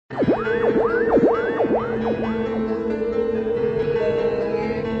Welcome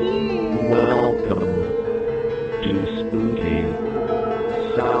to Spooky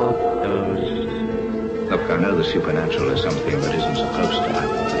South Coast. Look, I know the supernatural is something that isn't supposed to happen,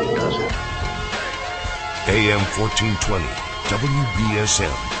 but it does. AM 1420,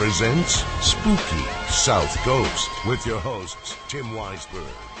 WBSM presents Spooky South Coast with your hosts, Tim Weisberg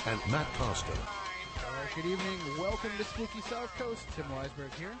and Matt Costa. Good evening. Welcome to Spooky South Coast. Tim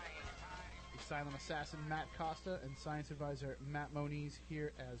Weisberg here. The silent assassin Matt Costa and science advisor Matt Moniz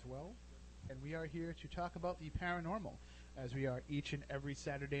here as well. And we are here to talk about the paranormal, as we are each and every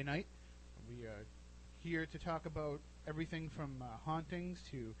Saturday night. We are here to talk about everything from hauntings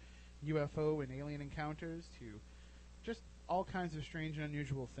to UFO and alien encounters to just all kinds of strange and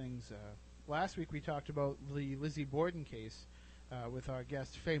unusual things. Last week we talked about the Lizzie Borden case with our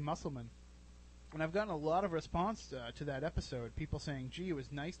guest Faye Musselman. And I've gotten a lot of response to that episode. People saying, gee, it was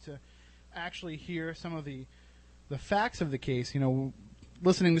nice to actually hear some of the facts of the case. You know,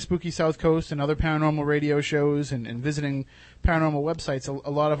 listening to Spooky South Coast and other paranormal radio shows and visiting paranormal websites, a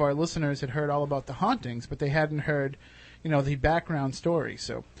lot of our listeners had heard all about the hauntings, but they hadn't heard, you know, the background story.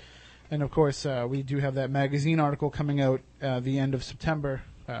 So, and of course, we do have that magazine article coming out the end of September.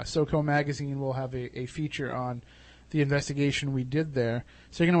 SoCo Magazine will have a feature on the investigation we did there.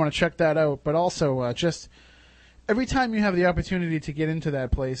 So you're going to want to check that out. But also, just every time you have the opportunity to get into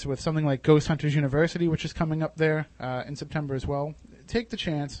that place with something like Ghost Hunters University, which is coming up there in September as well, take the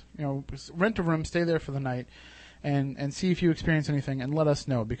chance, you know, rent a room, stay there for the night, and see if you experience anything, and let us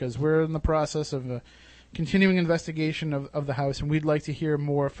know, because we're in the process of a continuing investigation of the house, and we'd like to hear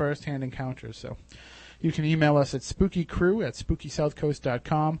more first-hand encounters. So you can email us at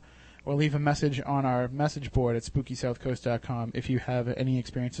spookykcrew@spookysouthcoast.com, or leave a message on our message board at spookysouthcoast.com if you have any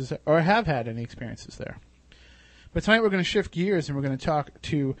experiences or have had any experiences there. But tonight we're going to shift gears and we're going to talk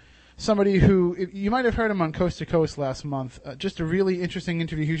to somebody who, you might have heard him on Coast to Coast last month, just a really interesting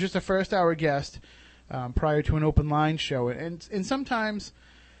interview. He was just a first-hour guest prior to an open line show. And sometimes,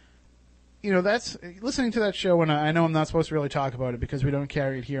 you know, that's listening to that show, and I know I'm not supposed to really talk about it because we don't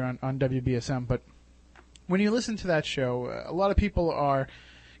carry it here on WBSM, but when you listen to that show, a lot of people are,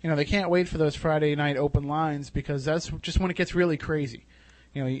 you know, they can't wait for those Friday night open lines because that's just when it gets really crazy.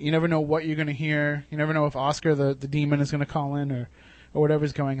 You know, you never know what you're going to hear. You never know if Oscar the demon is going to call in or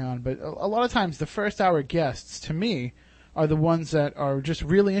whatever's going on. But a lot of times the first-hour guests, to me, are the ones that are just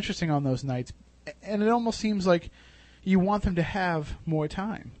really interesting on those nights. And it almost seems like you want them to have more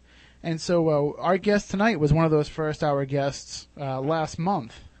time. And so our guest tonight was one of those first-hour guests last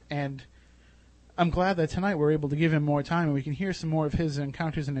month. And I'm glad that tonight we're able to give him more time and we can hear some more of his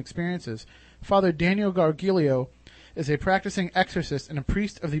encounters and experiences. Father Daniel Garguillio is a practicing exorcist and a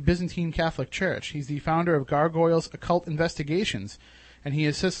priest of the Byzantine Catholic Church. He's the founder of Gargoyle's Occult Investigations, and he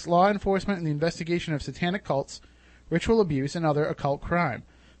assists law enforcement in the investigation of satanic cults, ritual abuse, and other occult crime.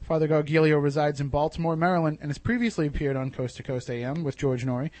 Father Garguillio resides in Baltimore, Maryland, and has previously appeared on Coast to Coast AM with George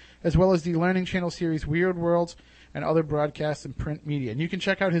Norrie, as well as the Learning Channel series Weird Worlds and other broadcasts and print media. And you can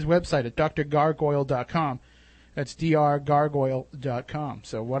check out his website at drgargoyle.com. That's drgargoyle.com.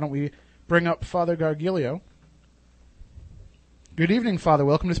 So why don't we bring up Father Garguillio. Good evening, Father.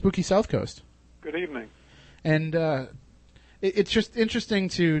 Welcome to Spooky South Coast. Good evening. And it's just interesting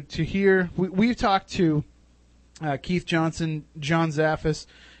to hear. We've talked to Keith Johnson, John Zaffis.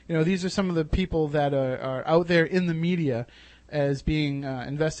 You know, these are some of the people that are out there in the media as being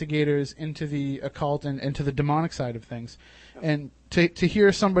investigators into the occult and into the demonic side of things. And to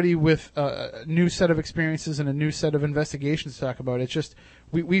hear somebody with a new set of experiences and a new set of investigations to talk about, it's just,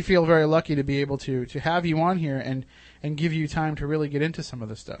 we feel very lucky to be able to have you on here and give you time to really get into some of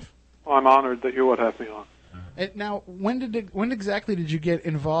this stuff. Well, I'm honored that you would have me on. And now, when exactly did you get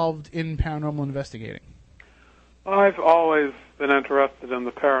involved in paranormal investigating? I've always been interested in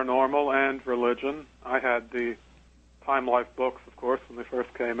the paranormal and religion. I had the Time Life books, of course, when they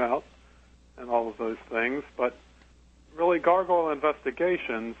first came out, and all of those things. But really, Gargoyle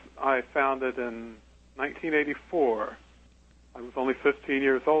Investigations, I founded in 1984. I was only 15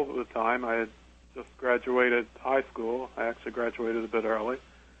 years old at the time. I had just graduated high school. I actually graduated a bit early.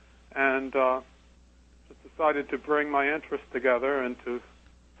 And just decided to bring my interests together into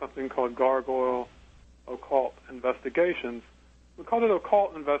something called Gargoyle Occult Investigations. We called it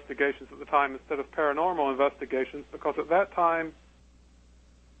Occult Investigations at the time instead of Paranormal Investigations because at that time,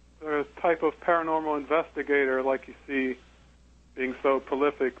 the type of paranormal investigator like you see being so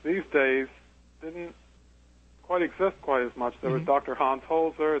prolific these days didn't quite exist quite as much. There was Dr. Hans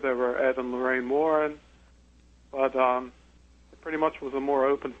Holzer, there were Ed and Lorraine Warren, but it pretty much was a more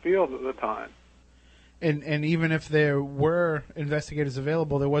open field at the time. And even if there were investigators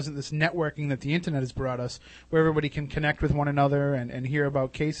available, there wasn't this networking that the internet has brought us, where everybody can connect with one another and hear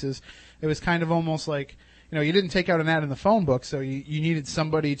about cases. It was kind of almost like, you didn't take out an ad in the phone book, so you needed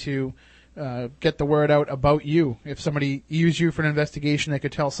somebody to get the word out about you. If somebody used you for an investigation, they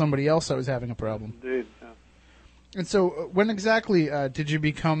could tell somebody else that was having a problem. Indeed, yeah. And so when exactly did you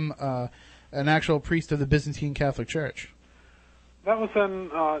become an actual priest of the Byzantine Catholic Church? That was in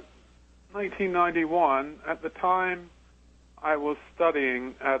 1991. At the time, I was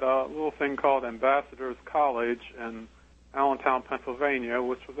studying at a little thing called Ambassadors College in Allentown, Pennsylvania,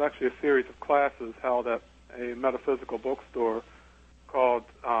 which was actually a series of classes held at a metaphysical bookstore called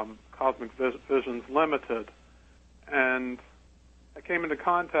Cosmic Visions Limited. And I came into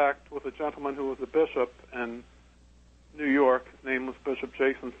contact with a gentleman who was a bishop in New York. His name was Bishop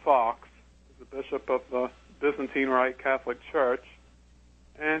Jason Fox. He's the bishop of the Byzantine Rite Catholic Church.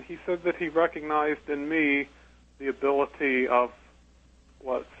 And he said that he recognized in me the ability of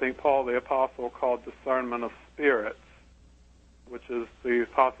what St. Paul the Apostle called discernment of spirits, which is the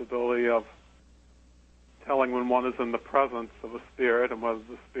possibility of telling when one is in the presence of a spirit and whether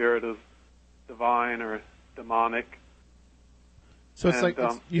the spirit is divine or demonic. So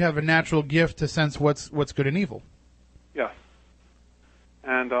it's you have a natural gift to sense what's good and evil. Yes.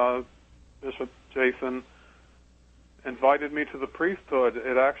 And Bishop Jason invited me to the priesthood.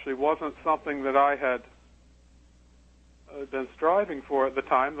 It actually wasn't something that I had been striving for at the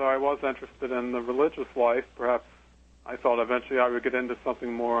time, though I was interested in the religious life. Perhaps I thought eventually I would get into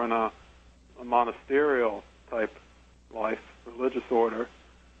something more in a monasterial type life, religious order.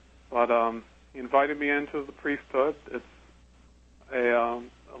 But he invited me into the priesthood. It's a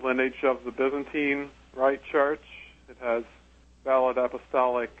lineage of the Byzantine Rite Church. It has valid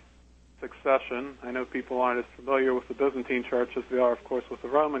apostolic succession. I know people aren't as familiar with the Byzantine Church as they are, of course, with the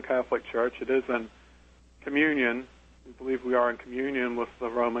Roman Catholic Church. It is in communion. We believe we are in communion with the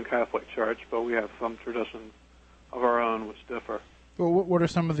Roman Catholic Church, but we have some traditions of our own which differ. Well, what are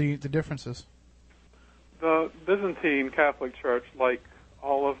some of the differences? The Byzantine Catholic Church, like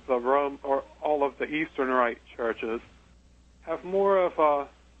all of the Eastern Rite churches, have more of a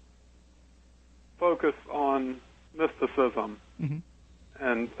focus on mysticism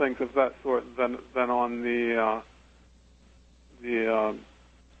and things of that sort than on the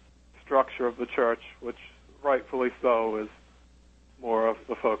structure of the church, which rightfully so is more of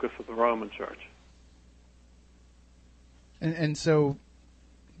the focus of the Roman Church. And so,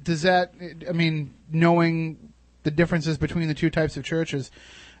 does that, knowing the differences between the two types of churches,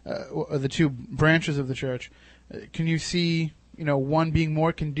 or the two branches of the church, can you see, one being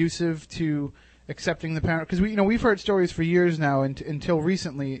more conducive to accepting the power? Because we've heard stories for years now, until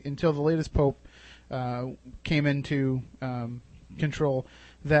recently, until the latest pope came into control,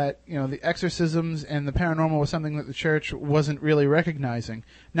 that the exorcisms and the paranormal was something that the church wasn't really recognizing.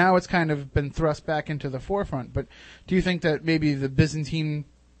 Now it's kind of been thrust back into the forefront. But do you think that maybe the Byzantine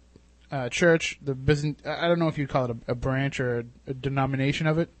church, I don't know if you'd call it a branch or a denomination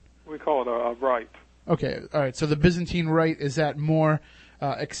of it? We call it a rite. Okay, all right. So the Byzantine Rite, is that more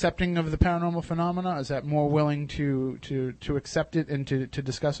accepting of the paranormal phenomena? Is that more willing to accept it and to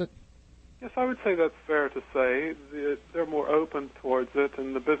discuss it? Yes, I would say that's fair to say. They're more open towards it.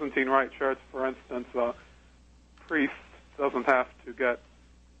 In the Byzantine Rite Church, for instance, a priest doesn't have to get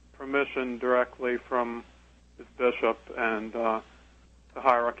permission directly from his bishop and the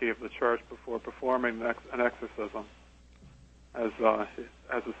hierarchy of the church before performing an exorcism, as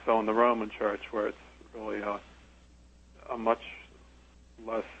is so in the Roman Church, where it's really much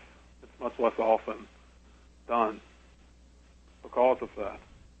less often done because of that.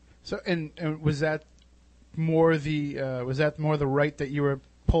 So, and was that more the rite that you were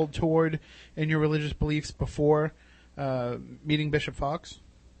pulled toward in your religious beliefs before meeting Bishop Fox?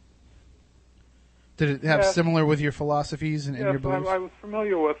 Did it have similar with your philosophies and your beliefs? Yes, I was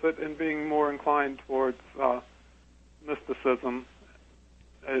familiar with it and being more inclined towards mysticism.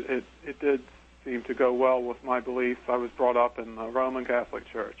 It did seem to go well with my beliefs. I was brought up in the Roman Catholic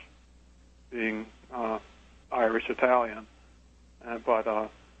Church, being Irish-Italian, but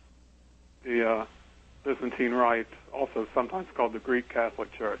the Byzantine Rite, also sometimes called the Greek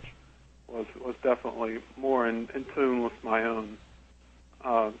Catholic Church, was definitely more in tune with my own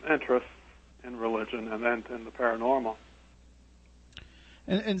interests in religion and then in the paranormal.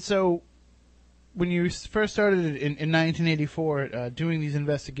 And so, when you first started in 1984 doing these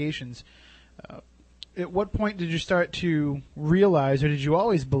investigations, at what point did you start to realize, or did you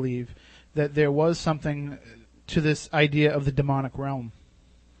always believe, that there was something to this idea of the demonic realm?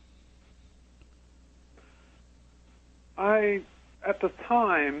 At the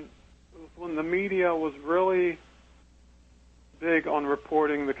time, when the media was really big on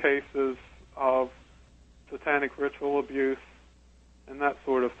reporting the cases of satanic ritual abuse and that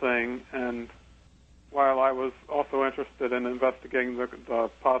sort of thing. And while I was also interested in investigating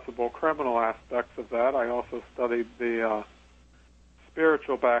the possible criminal aspects of that, I also studied the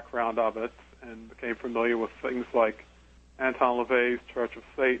spiritual background of it and became familiar with things like Anton LaVey's Church of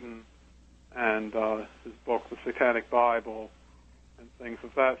Satan and his book, The Satanic Bible, and things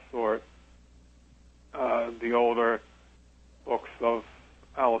of that sort. The older books of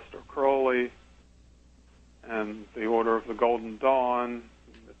Aleister Crowley and the Order of the Golden Dawn,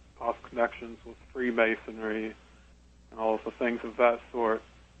 past connections with Freemasonry, and all of the things of that sort.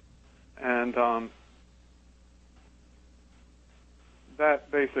 And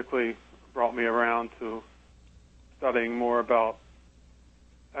that basically brought me around to studying more about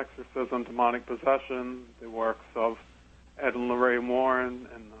exorcism, demonic possession, the works of Ed and Lorraine Warren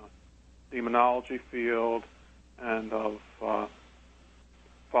in the demonology field, and of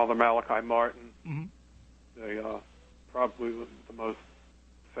Father Malachi Martin, probably the most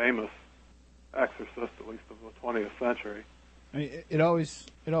famous exorcist, at least of the 20th century. I mean, it always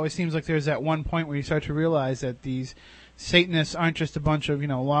seems like there's that one point where you start to realize that these Satanists aren't just a bunch of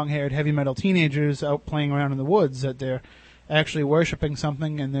long-haired heavy metal teenagers out playing around in the woods, that they're actually worshiping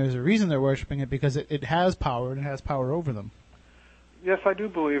something, and there's a reason they're worshiping it, because it has power, and it has power over them. Yes, I do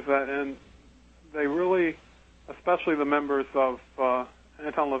believe that, and they really, especially the members of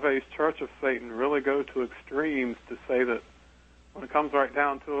Anton LaVey's Church of Satan, really go to extremes to say that when it comes right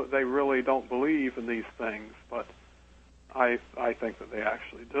down to it, they really don't believe in these things. But I think that they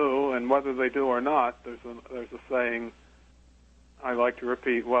actually do, and whether they do or not, there's a saying I like to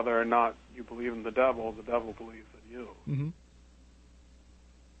repeat: whether or not you believe in the devil believes in you. Mm-hmm.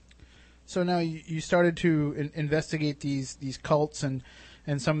 So now you started to investigate these cults and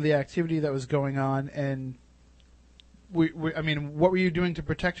some of the activity that was going on, and I mean, what were you doing to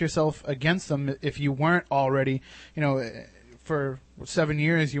protect yourself against them if you weren't already, for 7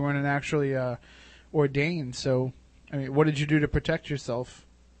 years you weren't actually ordained? So, I mean, what did you do to protect yourself,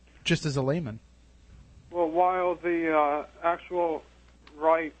 just as a layman? Well, while the actual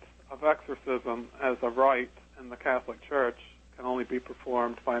rite of exorcism as a rite in the Catholic Church can only be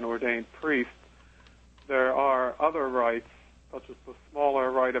performed by an ordained priest, there are other rites, such as the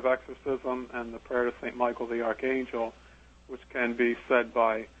smaller rite of exorcism and the prayer to St. Michael the Archangel, which can be said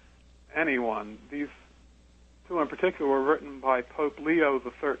by anyone. These two in particular were written by Pope Leo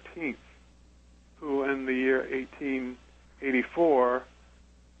XIII, who in the year 1884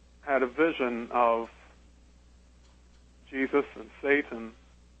 had a vision of Jesus and Satan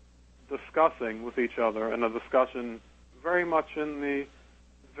discussing with each other, and a discussion very much in the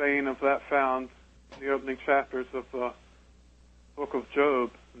vein of that found in the opening chapters of the book of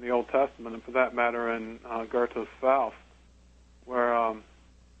Job in the Old Testament, and for that matter in Goethe's Faust, where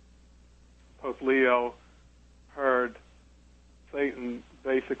Pope Leo heard Satan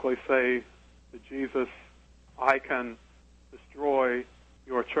basically say to Jesus, "I can destroy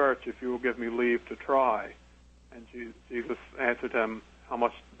your church if you will give me leave to try." And Jesus answered him, how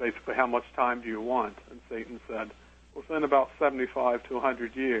much time do you want? And Satan said, within about 75 to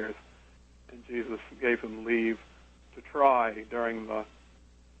 100 years. And Jesus gave him leave to try during the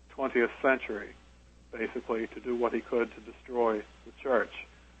 20th century, basically to do what he could to destroy the church.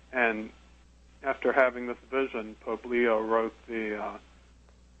 And after having this vision, Pope Leo wrote the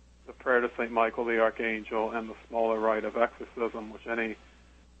prayer to St. Michael the Archangel and the smaller rite of exorcism, which any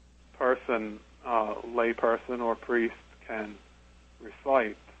person, lay person or priest, can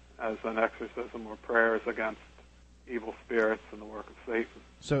recite as an exorcism or prayers against evil spirits and the work of Satan.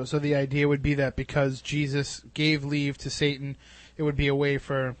 So the idea would be that because Jesus gave leave to Satan, it would be a way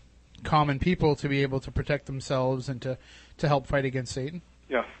for common people to be able to protect themselves and to help fight against Satan?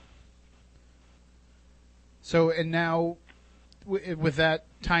 Yes. So, and now, with that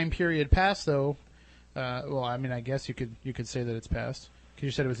time period passed, though, well, I mean, I guess you could say that it's passed, because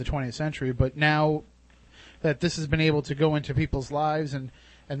you said it was the 20th century, but now that this has been able to go into people's lives and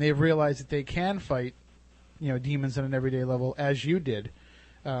they've realized that they can fight, demons on an everyday level, as you did,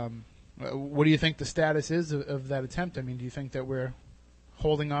 what do you think the status is of that attempt? I mean, do you think that we're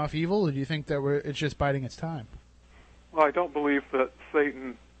holding off evil, or do you think that it's just biding its time? Well, I don't believe that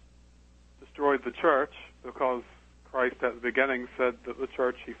Satan destroyed the church, because Christ at the beginning said that the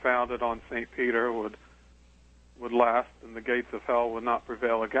church he founded on St. Peter would last, and the gates of hell would not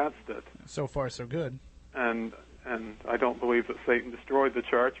prevail against it. So far, so good. And I don't believe that Satan destroyed the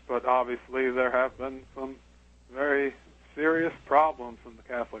church, but obviously there have been some very serious problems in the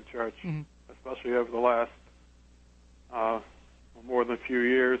Catholic Church, especially over the last more than a few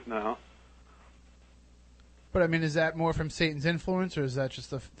years now. But, I mean, is that more from Satan's influence, or is that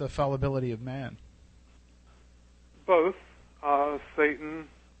just the fallibility of man? Both. Satan,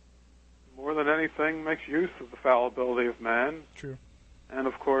 more than anything, makes use of the fallibility of man. True. And,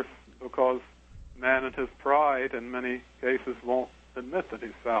 of course, because man in his pride in many cases won't admit that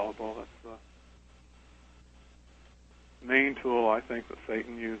he's fallible. That's the main tool, I think, that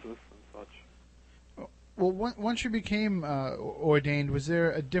Satan uses and such. Well, once you became ordained, was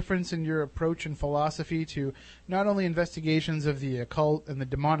there a difference in your approach and philosophy to not only investigations of the occult and the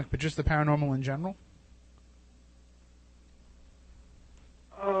demonic, but just the paranormal in general?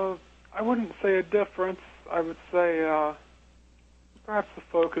 I wouldn't say a difference. I would say perhaps the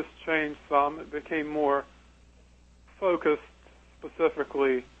focus changed some. It became more focused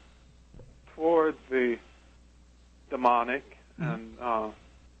specifically toward the demonic and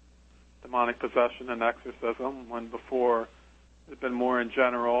demonic possession and exorcism, when before it had been more in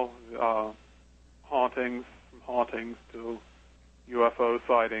general, hauntings, from hauntings to UFO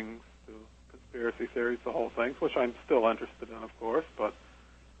sightings to conspiracy theories, the whole thing, which I'm still interested in, of course, but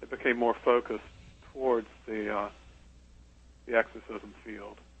it became more focused towards the exorcism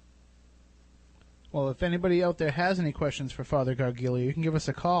field. Well, if anybody out there has any questions for Father Garguillio, you can give us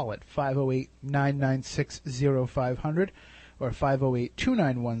a call at 508-996-0500 or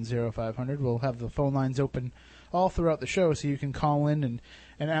 508-291-0500. We'll have the phone lines open all throughout the show, so you can call in and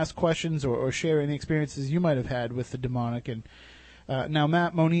ask questions or share any experiences you might have had with the demonic. And now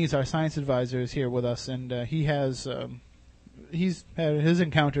Matt Moniz, our science advisor, is here with us, and he has he's had his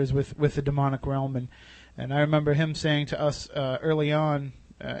encounters with the demonic realm, and I remember him saying to us early on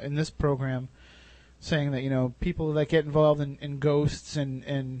in this program, saying that, you know, people that get involved in ghosts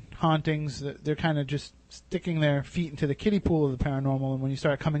and hauntings, they're kind of just sticking their feet into the kiddie pool of the paranormal, and when you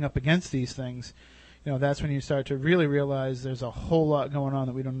start coming up against these things, you know, that's when you start to really realize there's a whole lot going on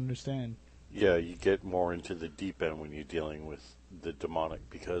that we don't understand. Yeah, you get more into the deep end when you're dealing with the demonic,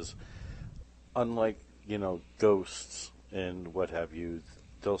 because unlike, you know, ghosts and what have you,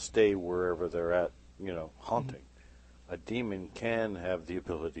 they'll stay wherever they're at, you know, haunting. Mm-hmm. A demon can have the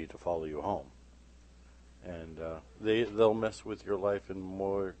ability to follow you home. And they'll mess with your life in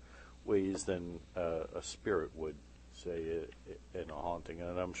more ways than a spirit would, say, in a haunting.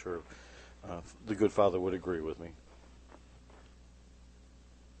 And I'm sure the good Father would agree with me.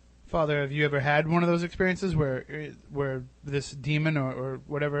 Father, have you ever had one of those experiences where this demon or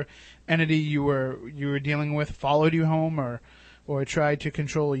whatever entity you were dealing with followed you home or tried to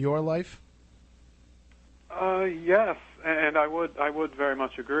control your life? Yes, and I would very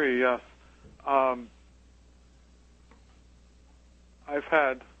much agree. Yes, I've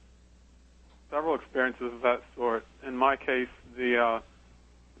had several experiences of that sort. In my case, the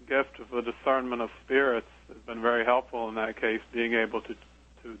gift of the discernment of spirits has been very helpful in that case, being able to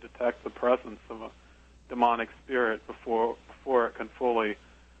detect the presence of a demonic spirit before it can fully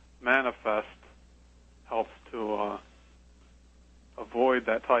manifest helps to avoid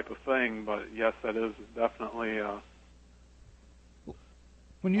that type of thing. But yes, that is definitely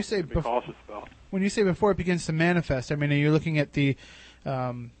when you say to be cautious about. When you say before it begins to manifest, I mean, are you looking at the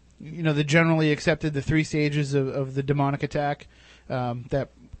the generally accepted the 3 stages of the demonic attack that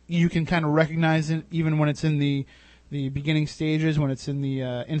you can kind of recognize it even when it's in the beginning stages, when it's in the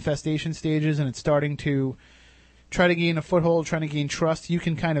infestation stages and it's starting to try to gain a foothold, trying to gain trust, you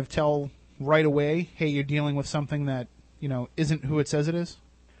can kind of tell right away, hey, you're dealing with something that, you know, isn't who it says it is?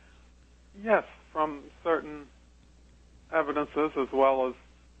 Yes, from certain evidences as well as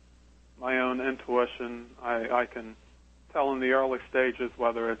my own intuition, I can tell in the early stages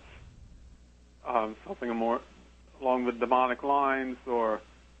whether it's something more along the demonic lines or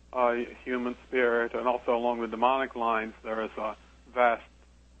human spirit, and also along the demonic lines there is a vast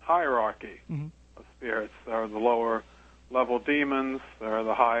hierarchy of spirits. There are the lower level demons, there are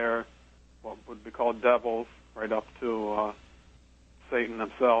the higher, what would be called devils, right up to Satan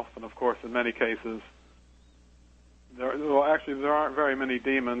himself, and of course in many cases there aren't very many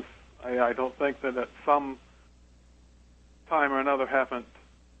demons. I don't think that at some time or another haven't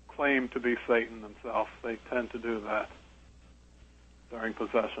claimed to be Satan himself. They tend to do that during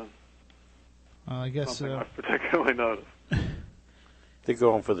possession. I guess something I've particularly noticed. They're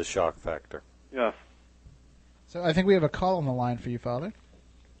going for the shock factor. Yes. So I think we have a call on the line for you, Father.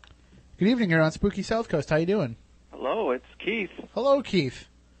 Good evening. You're on Spooky South Coast. How you doing? Hello, it's Keith. Hello, Keith.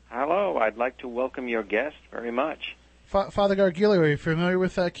 Hello. I'd like to welcome your guest very much. Father Garguillio, are you familiar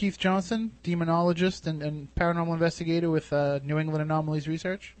with Keith Johnson, demonologist and paranormal investigator with New England Anomalies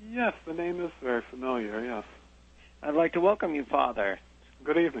Research? Yes, the name is very familiar, yes. I'd like to welcome you, Father.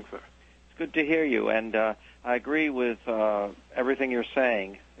 Good evening, sir. It's good to hear you, and I agree with everything you're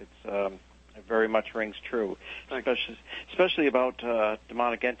saying. It's It very much rings true, especially about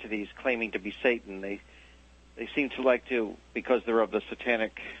demonic entities claiming to be Satan. They seem to like to, because they're of the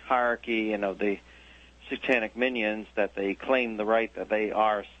satanic hierarchy and of the satanic minions, that they claim the right that they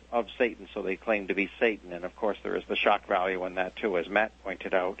are of Satan, so they claim to be Satan. And, of course, there is the shock value in that, too, as Matt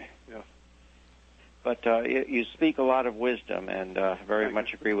pointed out. Yes. But you speak a lot of wisdom, and very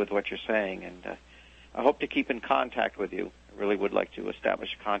much agree with what you're saying. And I hope to keep in contact with you. I really would like to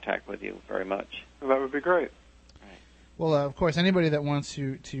establish contact with you very much. Well, that would be great. Well, of course, anybody that wants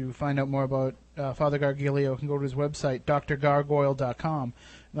to find out more about Father Garguillio can go to his website, drgargoyle.com. And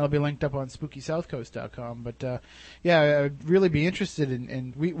that'll be linked up on SpookySouthCoast.com. But, yeah, I'd really be interested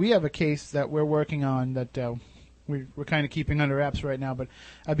in we have a case that we're working on that we're kind of keeping under wraps right now, but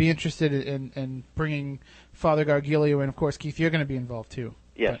I'd be interested in bringing Father Garguillio in. Of course, Keith, you're going to be involved, too.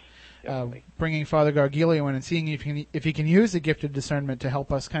 Yes. Bringing Father Garguillio in and seeing if he can use the gift of discernment to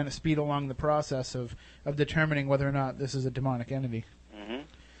help us kind of speed along the process of determining whether or not this is a demonic entity. Mm-hmm.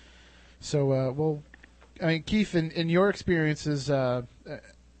 So, I mean, Keith, in your experiences, how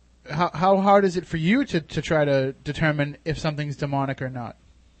hard is it for you to try to determine if something's demonic or not?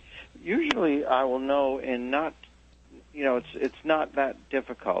 Usually, I will know, and not, it's not that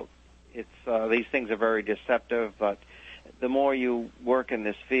difficult. It's these things are very deceptive, but the more you work in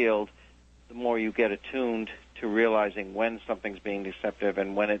this field, the more you get attuned to realizing when something's being deceptive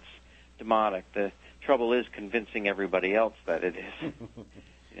and when it's demonic. The trouble is convincing everybody else that it is,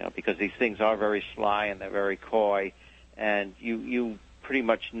 because these things are very sly and they're very coy, and you pretty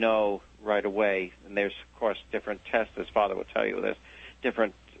much know right away. And there's, of course, different tests, as Father will tell you. There's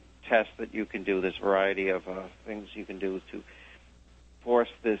different tests that you can do. There's a variety of things you can do to force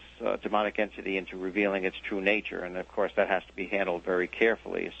this demonic entity into revealing its true nature. And, of course, that has to be handled very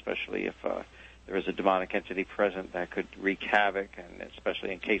carefully, especially if there is a demonic entity present that could wreak havoc, and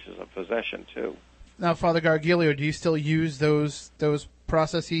especially in cases of possession, too. Now, Father Garguillio, do you still use those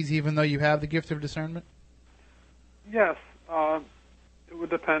processes even though you have the gift of discernment? Yes. It would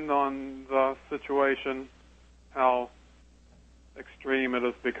depend on the situation, how extreme it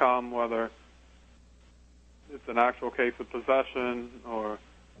has become, whether it's an actual case of possession or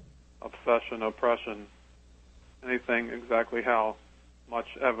obsession, oppression, anything, exactly how much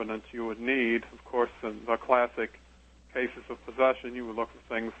evidence you would need. Of course, in the classic cases of possession, you would look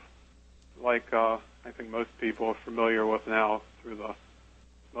for things like I think most people are familiar with now through the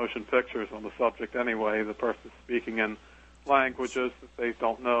motion pictures on the subject anyway, the person speaking in languages that they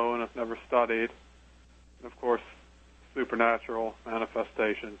don't know and have never studied. And, of course, supernatural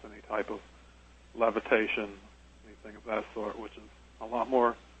manifestations, any type of levitation, anything of that sort, which is a lot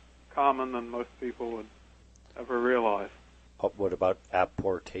more common than most people would ever realize. What about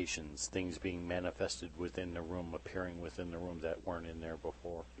apportations, things being manifested within the room, appearing within the room that weren't in there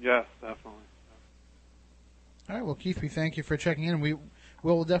before? Yes, definitely. All right, well, Keith, we thank you for checking in.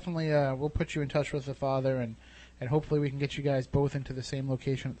 We'll definitely we'll put you in touch with the Father, and hopefully we can get you guys both into the same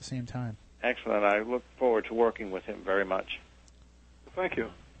location at the same time. Excellent. I look forward to working with him very much. Thank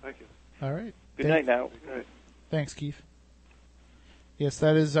you. Thank you. All right. Good night now. Great. Thanks, Keith. Yes,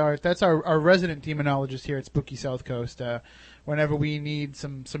 that's our resident demonologist here at Spooky South Coast. Whenever we need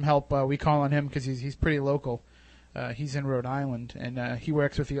some help, we call on him because he's pretty local. He's in Rhode Island, and he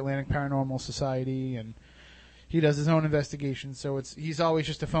works with the Atlantic Paranormal Society, and he does his own investigations. So he's always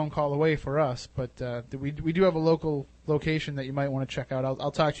just a phone call away for us. But we do have a local location that you might want to check out.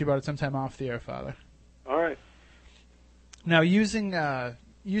 I'll talk to you about it sometime off the air, Father. All right. Now, using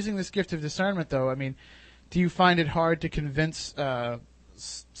this gift of discernment, though, I mean, do you find it hard to convince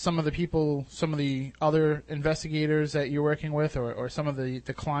some of the people, some of the other investigators that you're working with, or some of the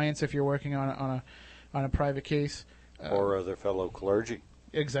clients if you're working on a private case, or other fellow clergy?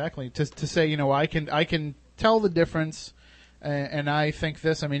 Exactly. To say, I can tell the difference, and I think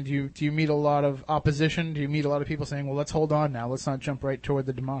this. I mean, do you meet a lot of opposition? Do you meet a lot of people saying, "Well, let's hold on now. Let's not jump right toward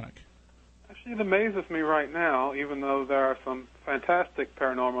the demonic"? Actually, it amazes me right now, even though there are some fantastic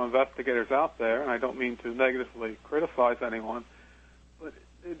paranormal investigators out there, and I don't mean to negatively criticize anyone, but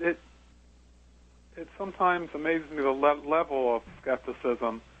it sometimes amazes me the level of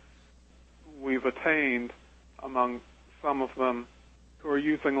skepticism we've attained among some of them who are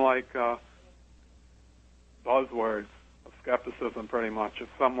using buzzwords of skepticism pretty much. If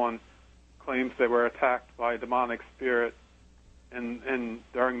someone claims they were attacked by a demonic spirit and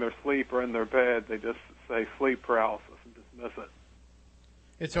during their sleep or in their bed, they just say sleep paralysis and dismiss it.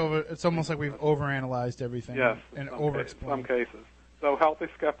 It's almost like we've overanalyzed everything. Yes, and in some cases. So healthy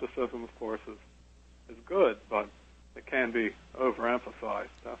skepticism, of course, is good, but it can be overemphasized,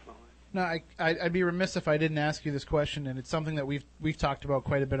 definitely. No, I'd be remiss if I didn't ask you this question, and it's something that we've talked about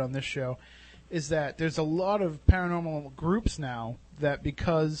quite a bit on this show. is that there's a lot of paranormal groups now that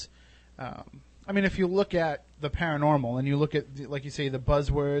because, if you look at the paranormal and you look at, like you say, the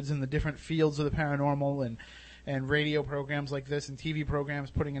buzzwords and the different fields of the paranormal and radio programs like this and TV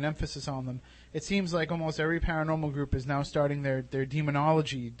programs putting an emphasis on them, it seems like almost every paranormal group is now starting their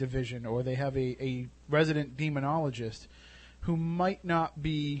demonology division, or they have a resident demonologist who might not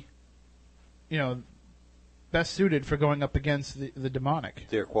be, best suited for going up against the demonic.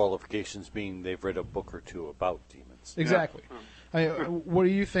 Their qualifications being they've read a book or two about demons. Exactly. Yeah. What do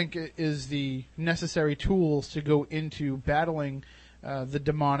you think is the necessary tools to go into battling the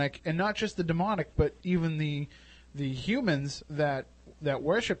demonic, and not just the demonic, but even the humans that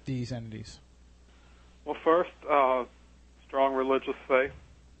worship these entities? Well, first, strong religious faith.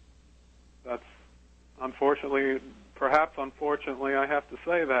 That's perhaps unfortunately, I have to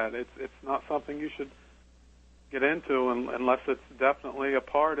say that it's not something you should get into unless it's definitely a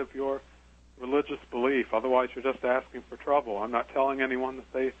part of your religious belief. Otherwise, you're just asking for trouble. I'm not telling anyone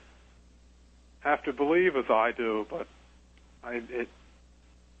that they have to believe as I do, but it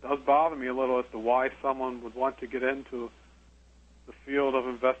does bother me a little as to why someone would want to get into the field of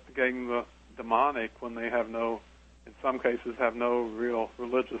investigating the demonic when they have in some cases, have no real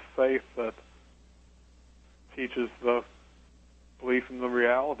religious faith that teaches the belief in the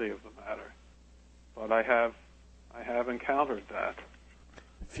reality of the matter. But I have encountered that.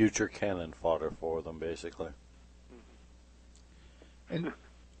 Future cannon fodder for them, basically. And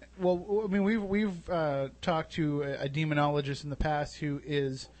well, we've talked to a demonologist in the past who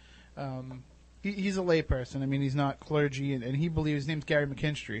is he's a layperson. He's not clergy, and he believes, his name's Gary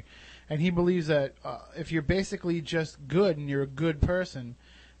McKinstry, and he believes that if you're basically just good and you're a good person,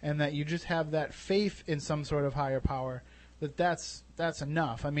 and that you just have that faith in some sort of higher power, that's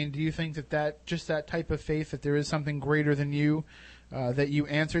enough. Do you think that just that type of faith, that there is something greater than you that you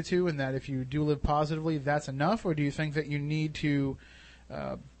answer to, and that if you do live positively, that's enough? Or do you think that you need to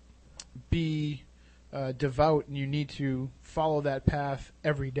be devout and you need to follow that path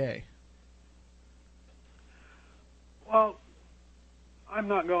every day? Well, I'm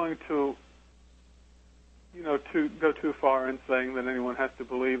not going to, to go too far in saying that anyone has to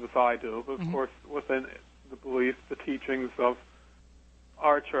believe as I do, but of course within the beliefs, the teachings of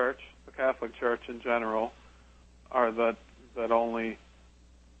our church, the Catholic Church in general, are that only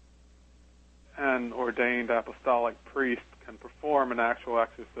an ordained apostolic priest can perform an actual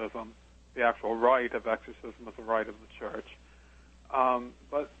exorcism. The actual rite of exorcism is a rite of the church.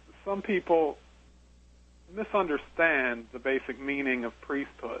 But some people misunderstand the basic meaning of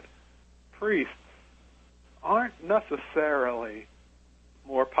priesthood. Priests aren't necessarily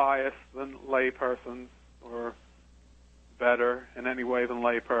more pious than laypersons or better in any way than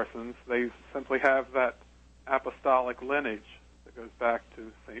laypersons. They simply have that apostolic lineage that goes back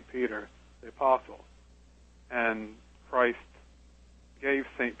to St. Peter, the apostle. And Christ gave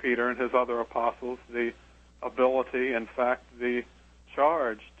St. Peter and his other apostles the ability, in fact, the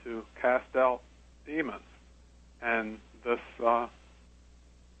charge to cast out demons. And this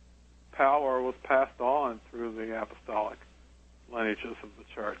power was passed on through the apostolic lineages of the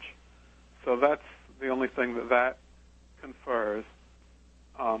church. So that's the only thing that confers.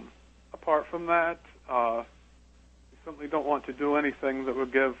 Apart from that, you simply don't want to do anything that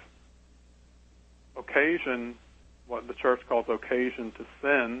would give occasion, what the church calls occasion to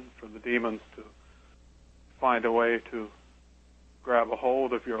sin, for the demons to find a way to grab a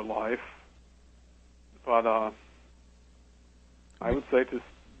hold of your life. But I would say to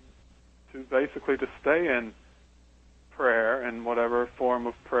basically to stay in prayer, in whatever form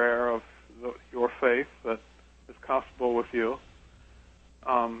of prayer of your faith that is comfortable with you.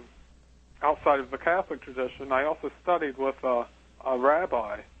 Outside of the Catholic tradition, I also studied with a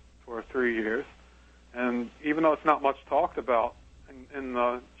rabbi for 3 years, and even though it's not much talked about in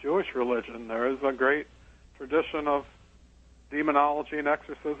the Jewish religion, there is a great tradition of demonology and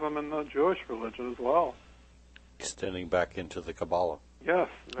exorcism in the Jewish religion as well. Extending back into the Kabbalah. Yes,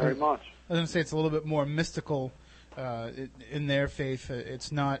 very much. I was going to say it's a little bit more mystical in their faith.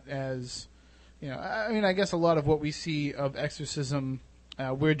 It's not as, I guess a lot of what we see of exorcism,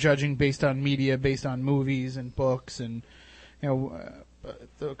 we're judging based on media, based on movies and books, and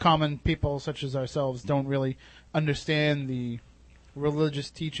the common people such as ourselves don't really understand the religious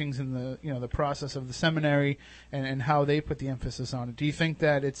teachings and the process of the seminary and how they put the emphasis on it. Do you think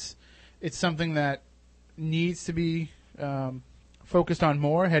that it's something that needs to be focused on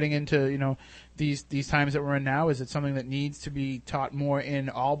more heading into these times that we're in now? Is it something that needs to be taught more in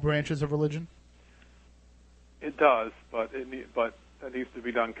all branches of religion? It does, but that needs to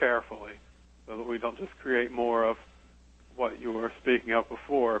be done carefully, so that we don't just create more of what you were speaking of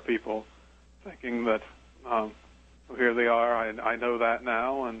before, people thinking that, well, here they are, I know that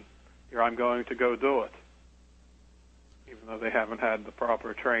now, and here I'm going to go do it, even though they haven't had the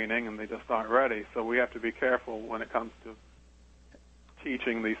proper training and they just aren't ready. So we have to be careful when it comes to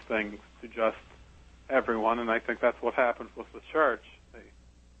teaching these things to just everyone, and I think that's what happened with the church. They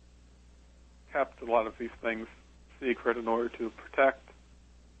kept a lot of these things secret in order to protect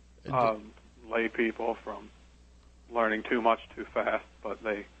lay people from learning too much too fast, but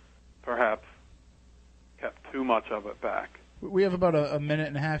they perhaps kept too much of it back. We have about a minute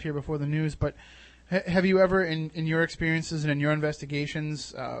and a half here before the news, but have you ever, in your experiences and in your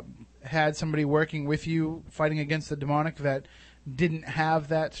investigations, had somebody working with you fighting against the demonic that didn't have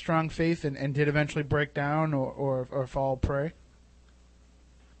that strong faith and did eventually break down or fall prey?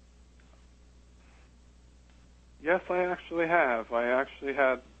 Yes, I actually have. I actually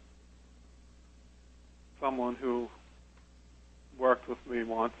had someone who worked with me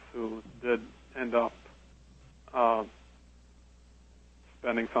once who did end up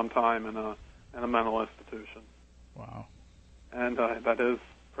spending some time in a mental institution. Wow. And that is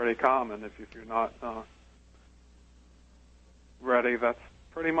pretty common. If you're not ready, that's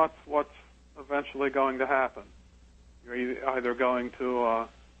pretty much what's eventually going to happen. You're either going to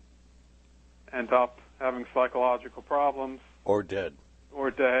end up having psychological problems, Or dead.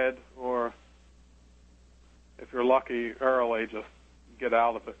 or if you're lucky early, just get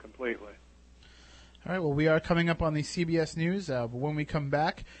out of it completely. All right, well, we are coming up on the CBS News. But when we come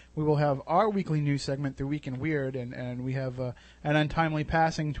back, we will have our weekly news segment, The Week in Weird, and we have an untimely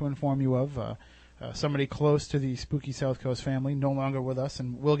passing to inform you of. Somebody close to the spooky South Coast family, no longer with us,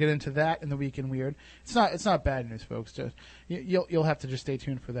 and we'll get into that in The Week in Weird. It's not bad news, folks. You'll have to just stay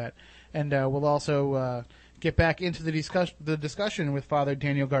tuned for that. And we'll also get back into the discussion with Father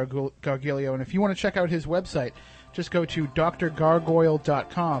Daniel Garguillio. And if you want to check out his website, just go to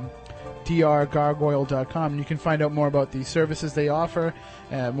drgargoyle.com, drgargoyle.com, and you can find out more about the services they offer,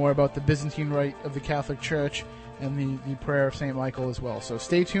 more about the Byzantine Rite of the Catholic Church, and the prayer of St. Michael as well. So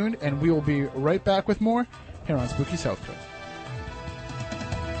stay tuned, and we will be right back with more here on Spooky South Coast.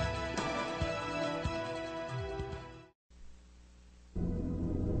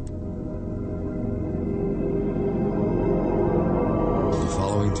 The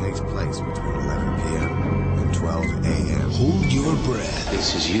following takes place between 11 p.m. and 12 a.m. Hold your breath.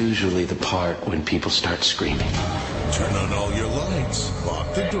 This is usually the part when people start screaming. Turn on all your lights,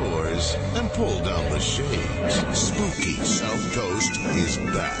 lock the doors, and pull down the shades. Spooky South Coast is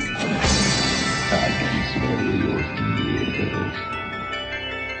back. I can smell your fears.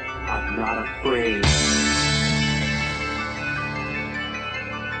 I'm not afraid.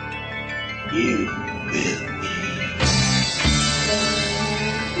 You will be.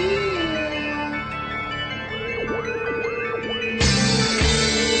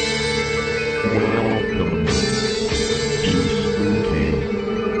 Welcome to Spooky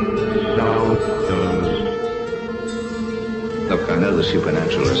South Coast. Look, I know the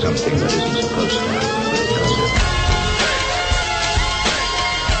supernatural is something that isn't supposed to happen, but it does.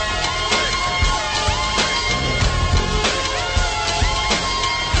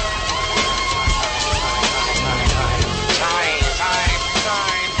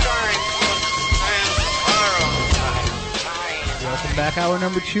 Welcome back, hour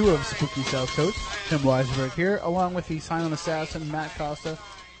number 2 of Spooky South Coast. Tim Weisberg here, along with the silent assassin Matt Costa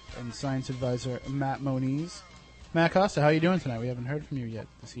and science advisor Matt Moniz. Matt Costa, how are you doing tonight? We haven't heard from you yet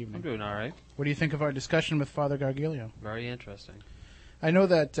this evening. I'm doing all right. What do you think of our discussion with Father Garguillio? Very interesting. I know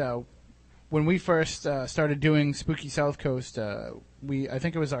that when we first started doing Spooky South Coast, I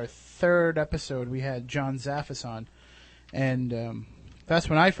think it was our 3rd episode, we had John Zaffis on, and that's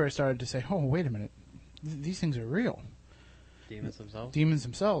when I first started to say, oh, wait a minute, these things are real. Demons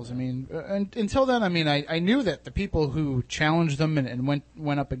themselves. I mean, until then, I mean, I knew that the people who challenged them and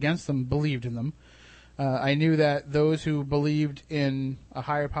went up against them believed in them. I knew that those who believed in a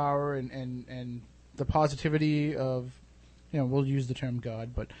higher power and the positivity of, we'll use the term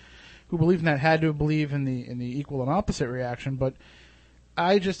God, but who believed in that had to believe in the equal and opposite reaction. But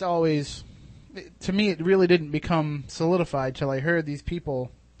I just always, to me, it really didn't become solidified till I heard these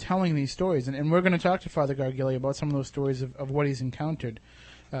people telling these stories, and we're going to talk to Father Garguillio about some of those stories of what he's encountered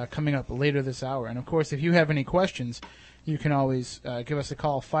coming up later this hour. And of course, if you have any questions, you can always give us a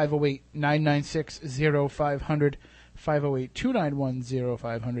call, 508-996-0500,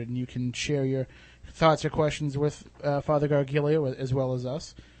 508-291-0500, and you can share your thoughts or questions with Father Garguillio as well as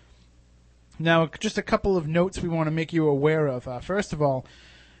us. Now, just a couple of notes we want to make you aware of. First of all,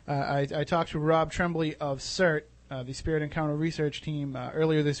 I talked to Rob Tremblay of CERT, the Spirit Encounter Research Team,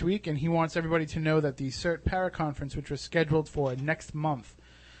 earlier this week, and he wants everybody to know that the CERT Paraconference, which was scheduled for next month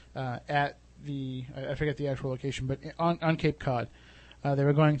at I forget the actual location, but on Cape Cod. They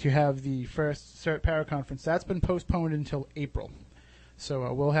were going to have the first CERT Paraconference. That's been postponed until April.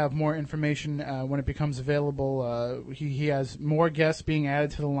 So we'll have more information when it becomes available. He has more guests being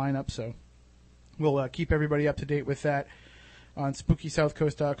added to the lineup, so we'll keep everybody up to date with that on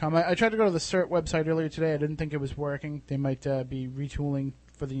SpookySouthCoast.com. I tried to go to the CERT website earlier today. I didn't think it was working. They might be retooling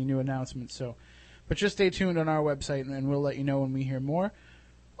for the new announcement. But just stay tuned on our website, and we'll let you know when we hear more.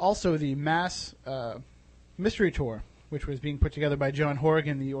 Also, the Mass Mystery Tour, which was being put together by John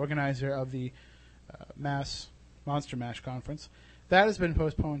Horgan, the organizer of the Mass Monster Mash Conference. That has been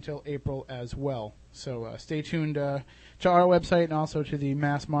postponed until April as well. So stay tuned to our website and also to the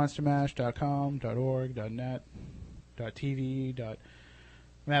massmonstermash.com, .org, .net, .tv,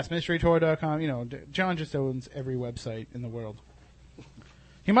 massmysterytour.com. You know, John just owns every website in the world.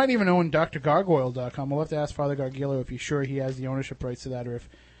 He might even own drgargoyle.com. We'll have to ask Father Garguillio if he's sure he has the ownership rights to that, or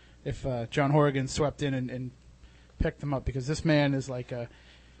if John Horgan swept in and picked them up, because this man is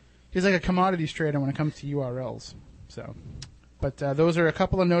he's like a commodities trader when it comes to URLs. So, but those are a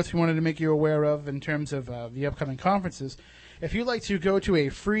couple of notes we wanted to make you aware of in terms of the upcoming conferences. If you'd like to go to a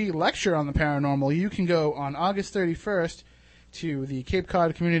free lecture on the paranormal, you can go on August 31st to the Cape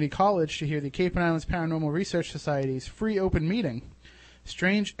Cod Community College to hear the Cape and Islands Paranormal Research Society's free open meeting,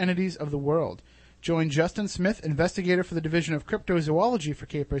 Strange Entities of the World. Join Justin Smith, investigator for the Division of Cryptozoology for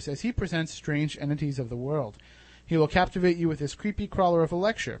Capers, as he presents Strange Entities of the World. He will captivate you with his creepy crawler of a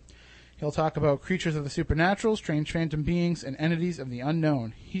lecture. He'll talk about creatures of the supernatural, strange phantom beings, and entities of the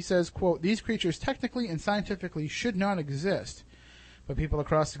unknown. He says, quote, "These creatures technically and scientifically should not exist, but people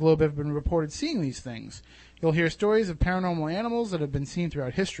across the globe have been reported seeing these things. You'll hear stories of paranormal animals that have been seen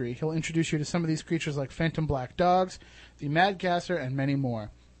throughout history. He'll introduce you to some of these creatures like phantom black dogs, the madgasser, and many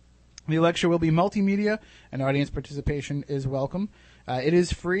more. The lecture will be multimedia, and audience participation is welcome. It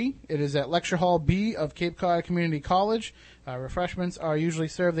is free. It is at Lecture Hall B of Cape Cod Community College. Refreshments are usually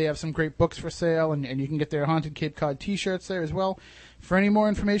served. They have some great books for sale, and you can get their Haunted Cape Cod T-shirts there as well. For any more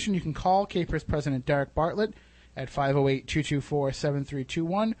information, you can call Capers President Derek Bartlett at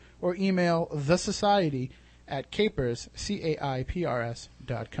 508-224-7321 or email thesociety@capers,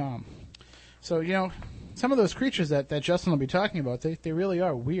 CAIPRS.com. So, you know, some of those creatures that Justin will be talking about, they really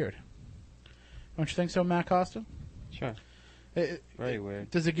are weird. Don't you think so, Matt Costa? Sure. Very weird.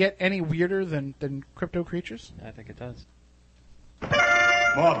 Does it get any weirder than crypto creatures? I think it does.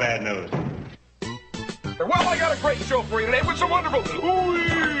 More bad news. Well, I got a great show for you today with some wonderful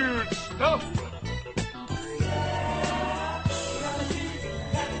weird stuff.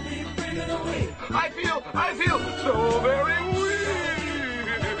 I feel so very weird.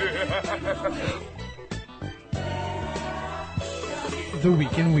 The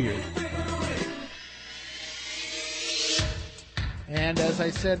Week in Weird. And as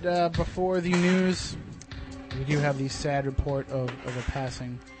I said before the news, we do have the sad report of a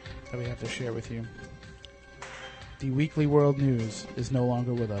passing that we have to share with you. The Weekly World News is no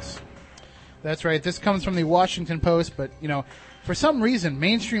longer with us. That's right, this comes from the Washington Post, but, you know, for some reason,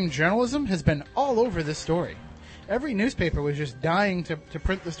 mainstream journalism has been all over this story. Every newspaper was just dying to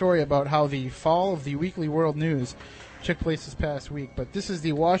print the story about how the fall of the Weekly World News took place this past week, but this is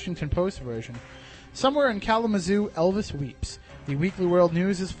the Washington Post version. Somewhere in Kalamazoo, Elvis weeps. The Weekly World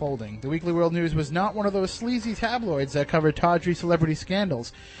News is folding. The Weekly World News was not one of those sleazy tabloids that covered tawdry celebrity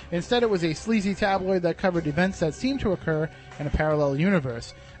scandals. Instead, it was a sleazy tabloid that covered events that seemed to occur in a parallel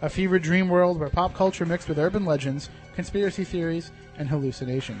universe, a fevered dream world where pop culture mixed with urban legends, conspiracy theories, and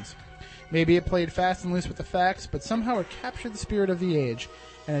hallucinations. Maybe it played fast and loose with the facts, but somehow it captured the spirit of the age,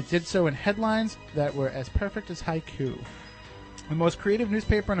 and it did so in headlines that were as perfect as haiku. The most creative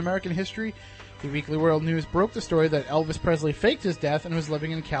newspaper in American history, the Weekly World News broke the story that Elvis Presley faked his death and was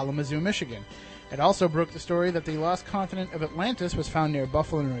living in Kalamazoo, Michigan. It also broke the story that the lost continent of Atlantis was found near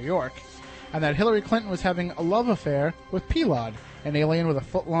Buffalo, New York, and that Hillary Clinton was having a love affair with Pelod, an alien with a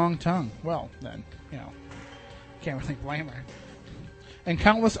foot-long tongue. Well, then, you know, can't really blame her. And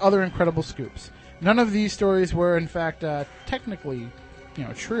countless other incredible scoops. None of these stories were, in fact, technically,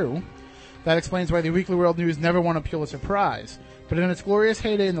 true. That explains why the Weekly World News never won a Pulitzer Prize. But in its glorious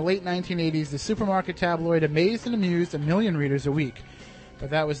heyday in the late 1980s, the supermarket tabloid amazed and amused 1 million readers a week. But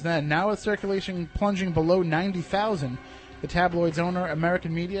that was then. Now with circulation plunging below 90,000, the tabloid's owner,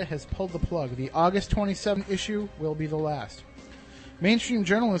 American Media, has pulled the plug. The August 27th issue will be the last. Mainstream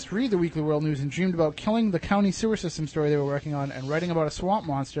journalists read the Weekly World News and dreamed about killing the county sewer system story they were working on and writing about a swamp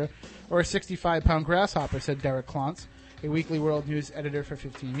monster or a 65-pound grasshopper, said Derek Klontz, a Weekly World News editor for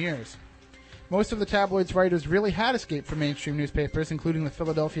 15 years. Most of the tabloid's writers really had escaped from mainstream newspapers, including the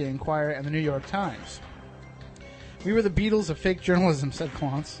Philadelphia Inquirer and the New York Times. We were the Beatles of fake journalism, said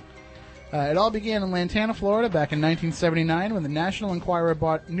Klontz. It all began in Lantana, Florida, back in 1979, when the National Enquirer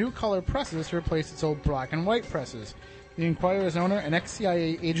bought new color presses to replace its old black and white presses. The Enquirer's owner, an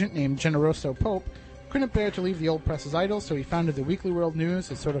ex-CIA agent named Generoso Pope, couldn't bear to leave the old presses idle, so he founded the Weekly World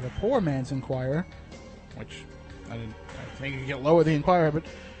News as sort of a poor man's Enquirer, which I think you could get lower the Enquirer, but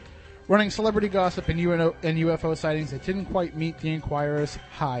running celebrity gossip and UFO sightings that didn't quite meet the Enquirer's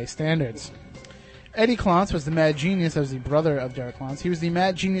high standards. Eddie Clance was the mad genius. That was the brother of Derek Clance. He was the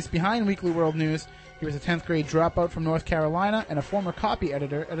mad genius behind Weekly World News. He was a 10th grade dropout from North Carolina and a former copy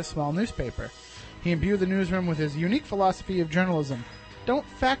editor at a small newspaper. He imbued the newsroom with his unique philosophy of journalism. Don't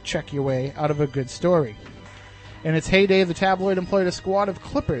fact-check your way out of a good story. In its heyday, the tabloid employed a squad of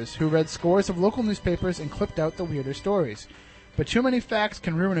clippers who read scores of local newspapers and clipped out the weirder stories. But too many facts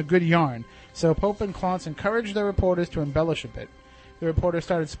can ruin a good yarn, so Pope and Clance encouraged their reporters to embellish a bit. The reporters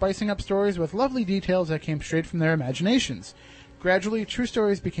started spicing up stories with lovely details that came straight from their imaginations. Gradually, true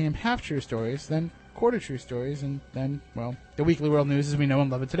stories became half-true stories, then quarter-true stories, and then, well, the Weekly World News as we know and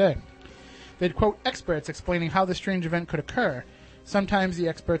love it today. They'd quote experts explaining how the strange event could occur. Sometimes the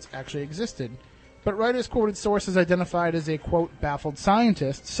experts actually existed. But writers quoted sources identified as a, quote, baffled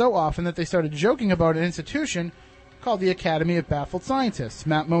scientist so often that they started joking about an institution called the Academy of Baffled Scientists,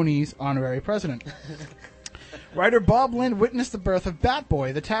 Matt Moniz, honorary president. Writer Bob Lind witnessed the birth of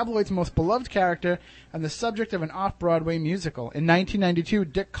Batboy, the tabloid's most beloved character and the subject of an off-Broadway musical. In 1992,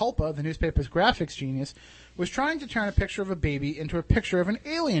 Dick Culpa, the newspaper's graphics genius, was trying to turn a picture of a baby into a picture of an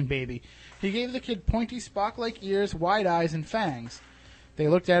alien baby. He gave the kid pointy Spock-like ears, wide eyes, and fangs. They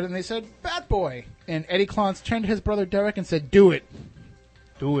looked at it and they said, Batboy! And Eddie Clance turned to his brother Derek and said, do it.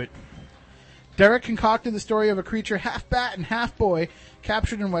 Do it. Derek concocted the story of a creature half bat and half boy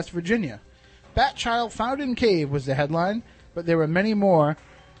captured in West Virginia. Bat Child Found in Cave was the headline, but there were many more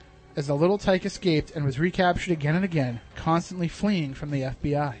as the little tyke escaped and was recaptured again and again, constantly fleeing from the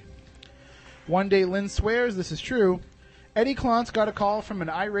FBI. One day, Lynn swears this is true. Eddie Clance got a call from an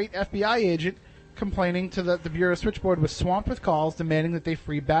irate FBI agent complaining to the Bureau switchboard was swamped with calls demanding that they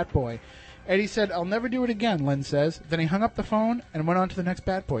free Batboy. Eddie said, I'll never do it again, Lynn says. Then he hung up the phone and went on to the next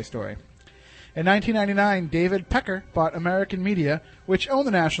Batboy story. In 1999, David Pecker bought American Media, which owned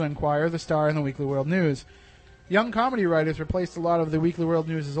the National Enquirer, the Star, and the Weekly World News. Young comedy writers replaced a lot of the Weekly World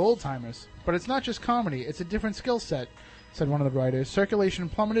News' old-timers. But it's not just comedy, it's a different skill set, said one of the writers. Circulation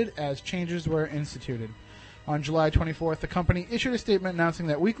plummeted as changes were instituted. On July 24th, the company issued a statement announcing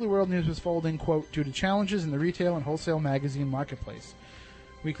that Weekly World News was folding, quote, due to challenges in the retail and wholesale magazine marketplace.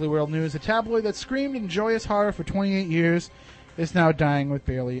 Weekly World News, a tabloid that screamed in joyous horror for 28 years, is now dying with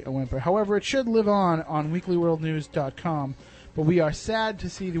barely a whimper. However, it should live on weeklyworldnews.com, but we are sad to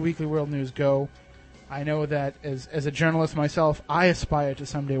see the Weekly World News go. I know that as a journalist myself, I aspire to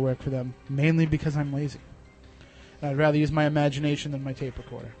someday work for them, mainly because I'm lazy. And I'd rather use my imagination than my tape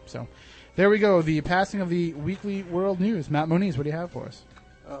recorder. So, there we go, the passing of the Weekly World News. Matt Moniz, what do you have for us?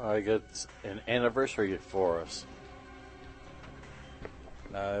 I got an anniversary for us.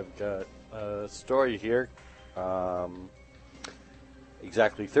 I've got a story here.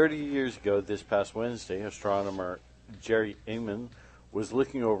 Exactly 30 years ago, this past Wednesday, astronomer Jerry Ingman was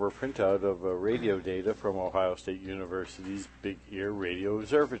looking over a printout of radio data from Ohio State University's Big Ear Radio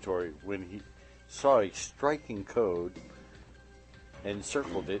Observatory when he saw a striking code and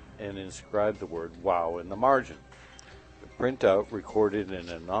circled it and inscribed the word "wow" in the margin. The printout recorded an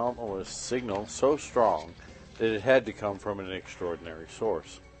anomalous signal so strong that it had to come from an extraordinary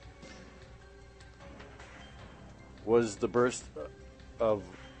source. Was the burst of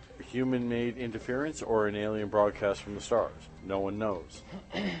human-made interference or an alien broadcast from the stars? No one knows.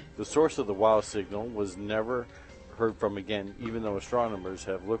 The source of the wow signal was never heard from again, even though astronomers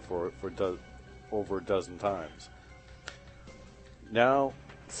have looked for it for over a dozen times. Now,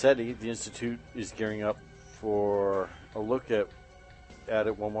 SETI, the Institute, is gearing up for a look at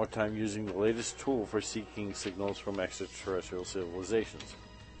it one more time using the latest tool for seeking signals from extraterrestrial civilizations,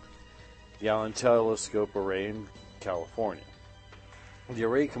 the Allen Telescope Array in California. The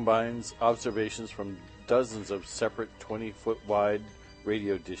array combines observations from dozens of separate 20-foot wide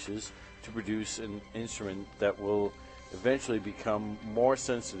radio dishes to produce an instrument that will eventually become more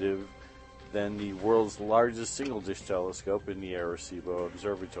sensitive than the world's largest single-dish telescope in the Arecibo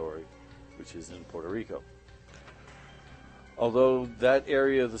Observatory, which is in Puerto Rico. Although that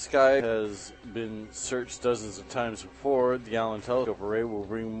area of the sky has been searched dozens of times before, the Allen Telescope Array will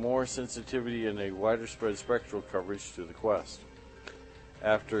bring more sensitivity and a wider spread spectral coverage to the quest.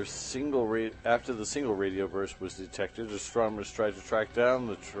 After the single radio burst was detected, astronomers tried to track down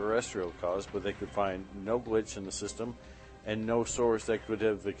the terrestrial cause, but they could find no glitch in the system and no source that could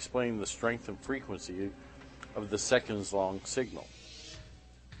have explained the strength and frequency of the seconds-long signal.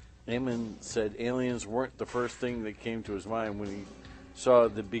 Eamon said aliens weren't the first thing that came to his mind when he saw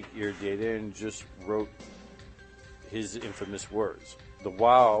the big ear data and just wrote his infamous words. The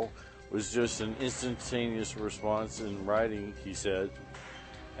wow was just an instantaneous response in writing, he said,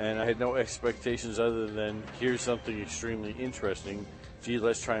 and I had no expectations other than here's something extremely interesting. Gee,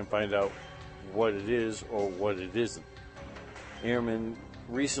 let's try and find out what it is or what it isn't. Ehrman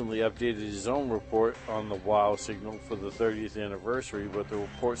recently updated his own report on the WOW signal for the 30th anniversary, but the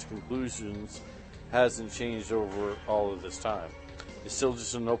report's conclusions hasn't changed over all of this time. It's still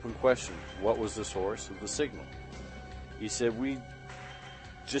just an open question. What was the source of the signal? He said, we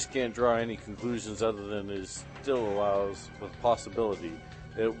just can't draw any conclusions other than it still allows the possibility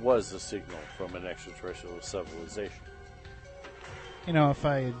that it was a signal from an extraterrestrial civilization. You know, if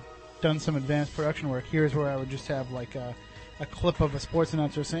I had done some advanced production work, here's where I would just have like a clip of a sports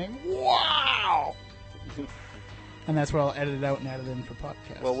announcer saying, "Wow!" And that's where I'll edit it out and add it in for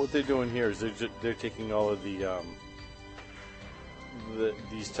podcasts. Well, what they're doing here is they're taking all of these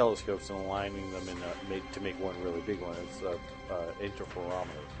telescopes and aligning them to make one really big one. It's interferometer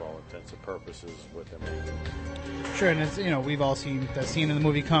for all intents and purposes. What they're making. Sure, and it's, we've all seen that scene in the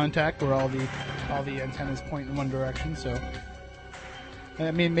movie Contact where all the antennas point in one direction. So, I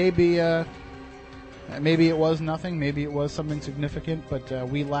mean, maybe it was nothing. Maybe it was something significant, but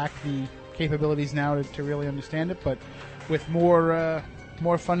we lack the capabilities now to really understand it. But with more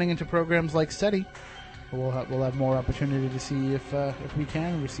funding into programs like SETI, we'll have more opportunity to see if we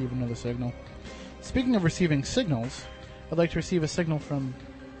can receive another signal. Speaking of receiving signals, I'd like to receive a signal from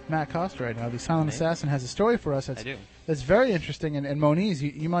Matt Costa right now. The Silent Assassin has a story for us that's very interesting. And Moniz,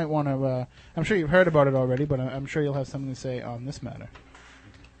 you might want to... I'm sure you've heard about it already, but I'm sure you'll have something to say on this matter.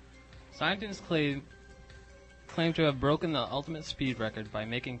 Scientists claim to have broken the ultimate speed record by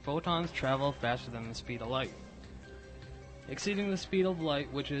making photons travel faster than the speed of light. Exceeding the speed of light,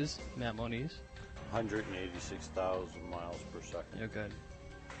 which is, Matt Moniz... 186,000 miles per second. You're good.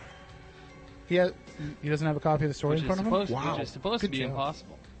 He doesn't have a copy of the story in front of him? Wow. Which is supposed to be job.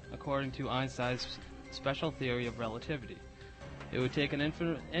 impossible, according to Einstein's special theory of relativity. It would take an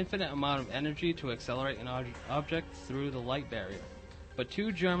infinite amount of energy to accelerate an object through the light barrier. But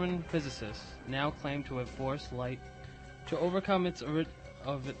two German physicists now claim to have forced light to overcome its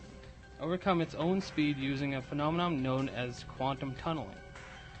own speed using a phenomenon known as quantum tunneling.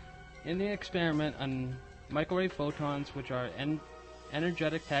 In the experiment, microwave photons, which are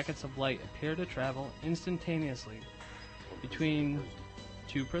energetic packets of light, appear to travel instantaneously between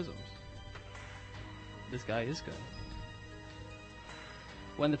two prisms. This guy is good.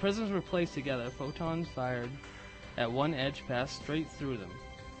 When the prisms were placed together, photons fired at one edge passed straight through them.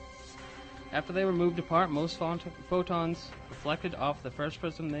 After they were moved apart, most photons reflected off the first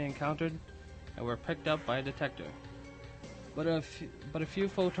prism they encountered and were picked up by a detector. But a few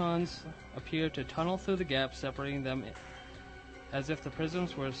photons appeared to tunnel through the gap separating them as if the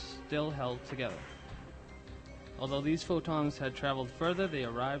prisms were still held together. Although these photons had traveled further, they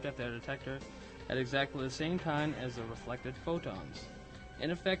arrived at their detector at exactly the same time as the reflected photons.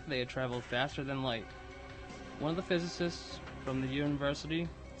 In effect, they had traveled faster than light. One of the physicists from the university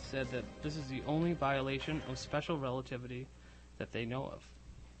said that this is the only violation of special relativity that they know of.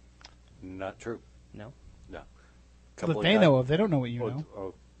 Not true. No? No. That they know of. They don't know what you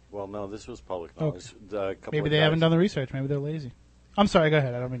know. Well, no, this was public knowledge. Okay. Maybe they haven't done the research. Maybe they're lazy. I'm sorry, go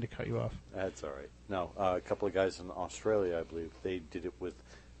ahead. I don't mean to cut you off. That's all right. No, a couple of guys in Australia, I believe, they did it with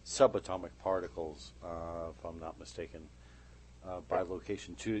subatomic particles, if I'm not mistaken, by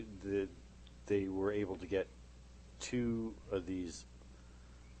location. They were able to get two of these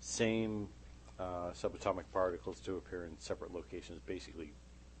same subatomic particles to appear in separate locations, basically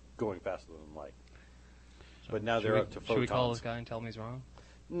going faster than light. So but now they're up to photons. Should we call this guy and tell him he's wrong?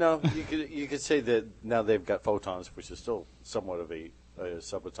 No, you could say that now they've got photons, which is still somewhat of a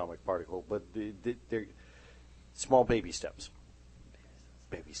subatomic particle, but they're small baby steps.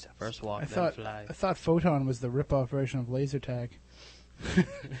 Baby steps. First walk, then fly. I thought photon was the rip-off version of laser tag.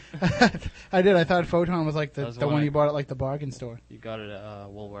 I did. I thought photon was like the one you bought at like the bargain store. You got it at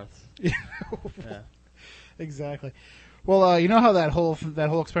Woolworths. Yeah. Exactly. Well, you know how that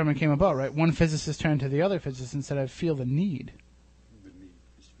whole experiment came about, right? One physicist turned to the other physicist and said, "I feel the need."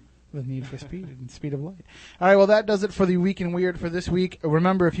 The need for speed and speed of light. All right, well, that does it for the Week in Weird for this week.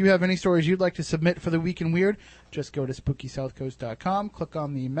 Remember, if you have any stories you'd like to submit for the Week in Weird, just go to SpookySouthCoast.com, click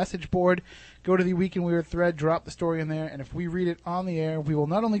on the message board, go to the Week in Weird thread, drop the story in there, and if we read it on the air, we will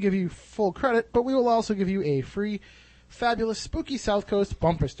not only give you full credit, but we will also give you a free, fabulous Spooky South Coast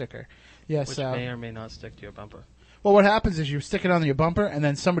bumper sticker. Yes, which may or may not stick to your bumper. Well, what happens is you stick it on your bumper, and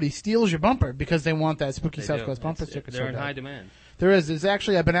then somebody steals your bumper because they want that Spooky South Coast bumper sticker. They're in high demand. There is. There's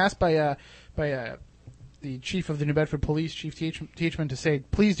actually, I've been asked by the chief of the New Bedford Police, Chief Teachman, to say,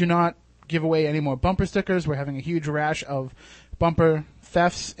 please do not give away any more bumper stickers. We're having a huge rash of bumper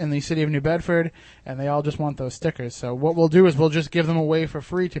thefts in the city of New Bedford, and they all just want those stickers. So what we'll do is we'll just give them away for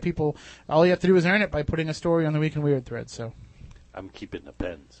free to people. All you have to do is earn it by putting a story on the Week in Weird thread. So I'm keeping the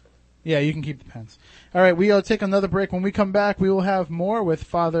pens. yeah, you can keep the pens. All right, we'll take another break. When we come back, we will have more with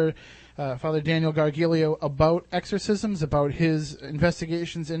Father Daniel Garguillio about exorcisms, about his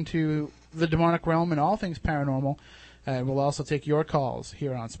investigations into the demonic realm and all things paranormal. And we'll also take your calls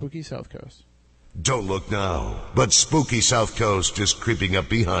here on Spooky South Coast. Don't look now, but Spooky South Coast is creeping up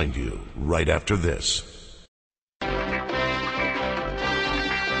behind you right after this.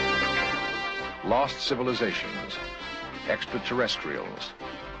 Lost civilizations, extraterrestrials,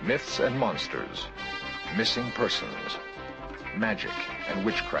 myths and monsters, missing persons, magic and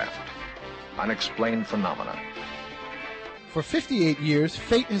witchcraft, unexplained phenomena. For 58 years,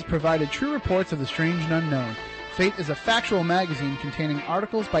 Fate has provided true reports of the strange and unknown. Fate is a factual magazine containing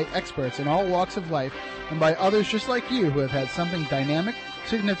articles by experts in all walks of life and by others just like you who have had something dynamic,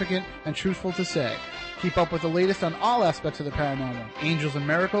 significant, and truthful to say. Keep up with the latest on all aspects of the paranormal, angels and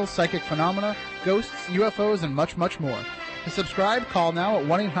miracles, psychic phenomena, ghosts, UFOs, and much, much more. To subscribe, call now at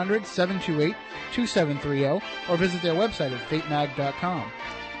 1-800-728-2730 or visit their website at fatemag.com.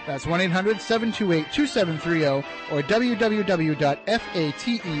 That's 1-800-728-2730 or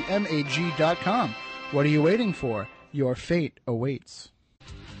www.fatemag.com. What are you waiting for? Your fate awaits.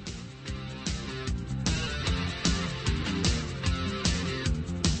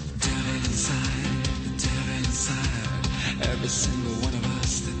 Every single one of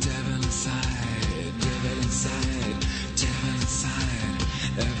us, the devil inside, devil inside,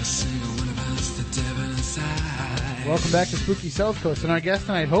 every single one of us, the devil inside. Welcome back to Spooky South Coast, and our guest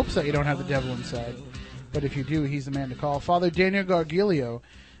tonight hopes that you don't have the devil inside, but if you do, he's the man to call. Father Daniel Garguillio.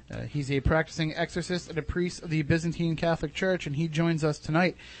 He's a practicing exorcist and a priest of the Byzantine Catholic Church, and he joins us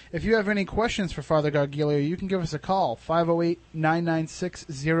tonight. If you have any questions for Father Garguillio, you can give us a call,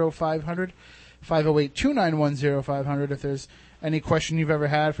 508-996-0500, 508-291-0500. If there's any question you've ever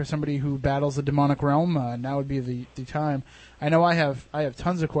had for somebody who battles the demonic realm, now would be the time. I know I have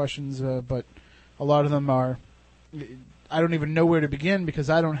tons of questions, but a lot of them are, I don't even know where to begin because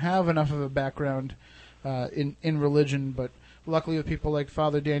I don't have enough of a background in religion, but luckily with people like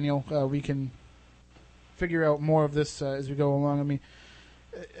Father Daniel, we can figure out more of this as we go along. I mean,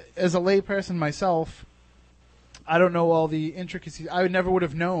 as a layperson myself, I don't know all the intricacies. I never would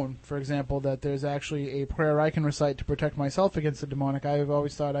have known, for example, that there's actually a prayer I can recite to protect myself against the demonic. I've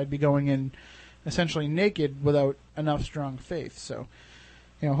always thought I'd be going in essentially naked without enough strong faith. So,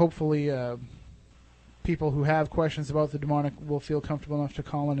 hopefully people who have questions about the demonic will feel comfortable enough to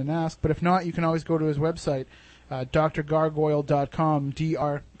call in and ask. But if not, you can always go to his website, drgargoyle.com,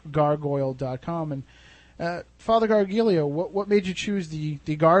 drgargoyle.com. And Father Garguillio, what made you choose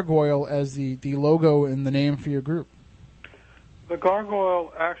the gargoyle as the logo and the name for your group? The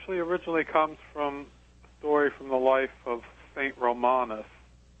gargoyle actually originally comes from a story from the life of Saint Romanus,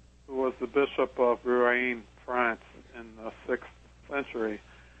 who was the bishop of Rouen, France, in the 6th century.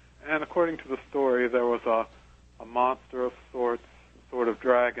 And according to the story, there was a monster of sorts, sort of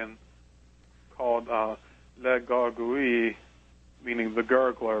dragon, called Le Garguillio, meaning the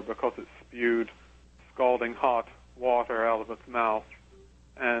gurgler, because it spewed scalding hot water out of its mouth.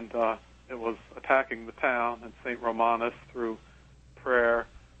 And it was attacking the town, and St. Romanus, through prayer,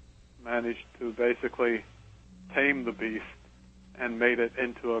 managed to basically tame the beast and made it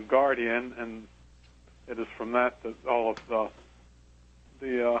into a guardian, and it is from that all of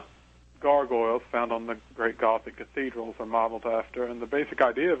the gargoyles found on the great Gothic cathedrals are modeled after. And the basic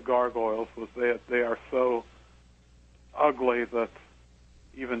idea of gargoyles was that they are so ugly that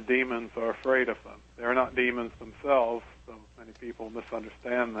even demons are afraid of them. They're not demons themselves, so many people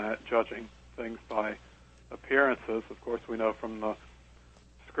misunderstand that, judging things by appearances. Of course, we know from the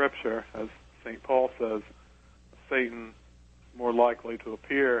Scripture, as St. Paul says, Satan is more likely to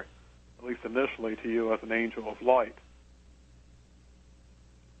appear, at least initially, to you as an angel of light.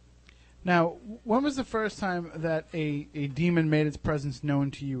 Now, when was the first time that a demon made its presence known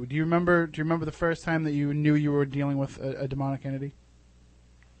to you? Do you remember the first time that you knew you were dealing with a demonic entity?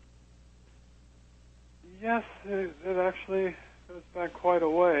 Yes, it actually goes back quite a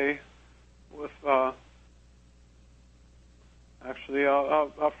way with actually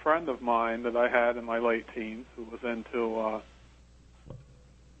a friend of mine that I had in my late teens who was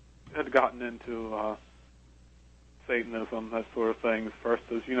had gotten into Satanism, that sort of thing. First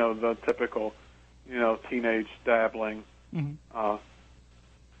as, the typical, teenage dabbling,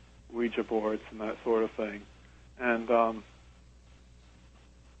 Ouija boards and that sort of thing. And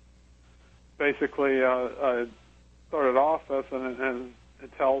basically I started off as an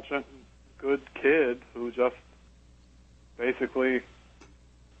intelligent, good kid who just basically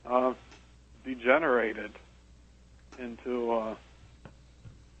degenerated into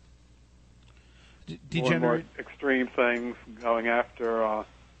more and more extreme things, going after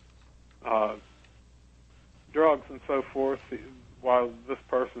drugs and so forth, while this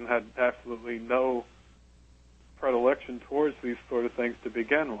person had absolutely no predilection towards these sort of things to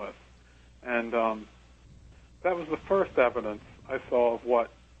begin with. And that was the first evidence I saw of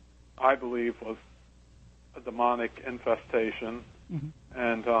what I believe was a demonic infestation. Mm-hmm.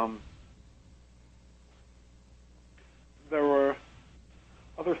 And there were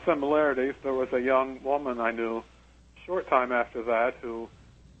other similarities. There was a young woman I knew a short time after that who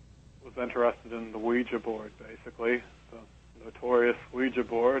was interested in the Ouija board, basically, the notorious Ouija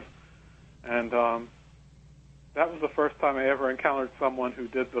board. And that was the first time I ever encountered someone who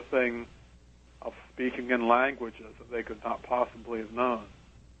did the thing of speaking in languages that they could not possibly have known.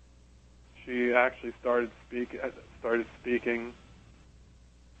 She actually started speaking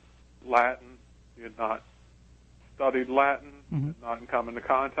Latin. She had not studied Latin, mm-hmm. had not come into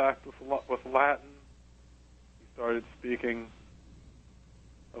contact with Latin. She started speaking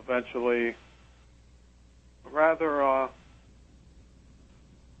eventually rather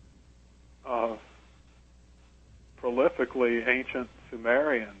prolifically ancient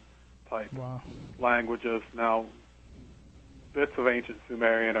Sumerian type languages. Now, bits of ancient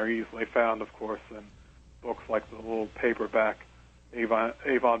Sumerian are easily found, of course, in books like the little paperback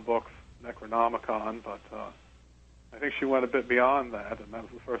Avon books, Necronomicon, but I think she went a bit beyond that, and that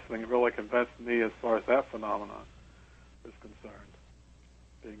was the first thing that really convinced me as far as that phenomenon is concerned,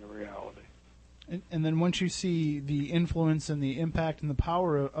 being a reality. And then once you see the influence and the impact and the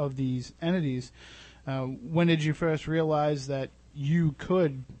power of these entities, when did you first realize that you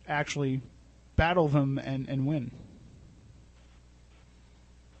could actually battle them and win?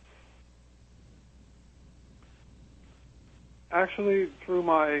 Actually, through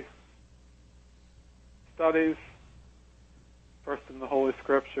my studies, first in the Holy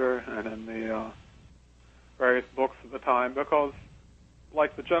Scripture and in the various books of the time, because,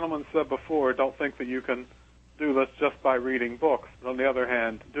 like the gentleman said before, don't think that you can do this just by reading books. But on the other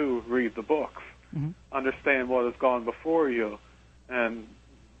hand, do read the books. Mm-hmm. Understand what has gone before you, and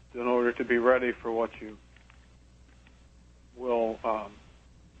in order to be ready for what you will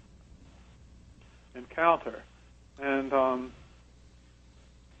encounter. And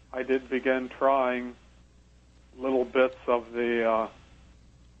I did begin trying little bits of the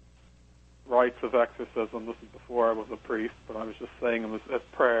rites of exorcism. This is before I was a priest, but I was just saying them as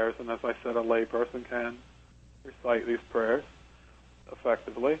prayers, and as I said, a layperson can recite these prayers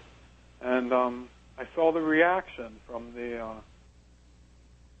effectively. And I saw the reaction from the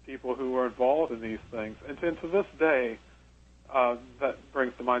people who were involved in these things. And to this day, that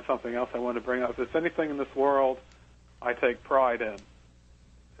brings to mind something else I want to bring up. If there's anything in this world I take pride in,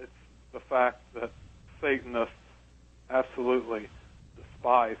 it's the fact that Satanists absolutely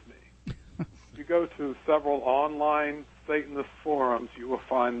despise me. If you go to several online Satanist forums, you will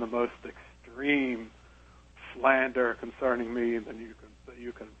find the most extreme slander concerning me that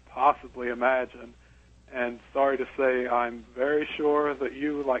you can possibly imagine. And sorry to say, I'm very sure that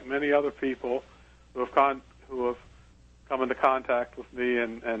you, like many other people who have come into contact with me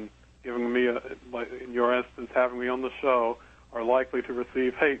and giving me, like in your instance, having me on the show, are likely to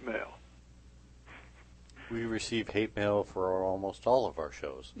receive hate mail. We receive hate mail for almost all of our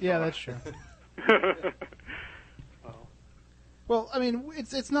shows. Yeah, that's true. Well, I mean,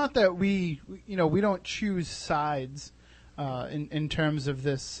 it's not that we don't choose sides in terms of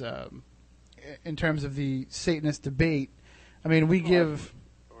this, in terms of the Satanist debate. I mean, we give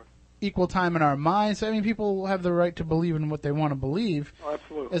equal time in our minds. I mean, people have the right to believe in what they want to believe,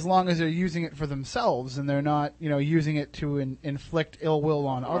 as long as they're using it for themselves and they're not, using it to inflict ill will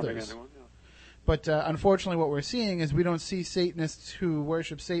on others. But unfortunately, what we're seeing is we don't see Satanists who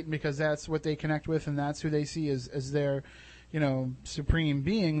worship Satan because that's what they connect with and that's who they see as their, supreme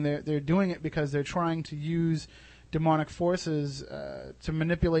being. They're doing it because they're trying to use demonic forces to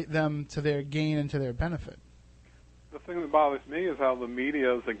manipulate them to their gain and to their benefit. The thing that bothers me is how the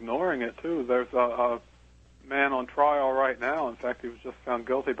media is ignoring it, too. There's a man on trial right now. In fact, he was just found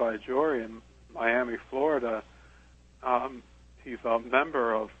guilty by a jury in Miami, Florida. He's a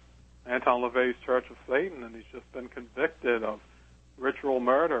member of Anton LaVey's Church of Satan, and he's just been convicted of ritual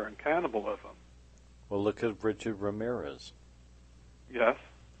murder and cannibalism. Well, look at Richard Ramirez. Yes.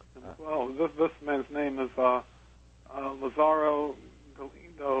 Well, this man's name is Lazaro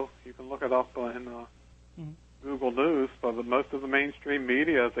Galindo. You can look it up in Google News, but most of the mainstream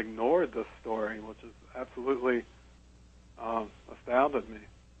media has ignored this story, which has absolutely astounded me.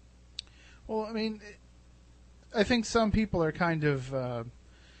 Well, I mean, I think some people are kind of,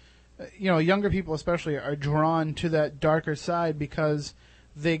 younger people especially are drawn to that darker side because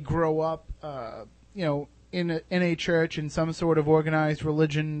they grow up, in a church, in some sort of organized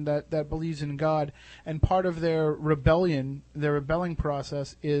religion that believes in God, and part of their rebelling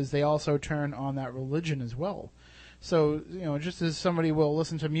process is they also turn on that religion as well. So, just as somebody will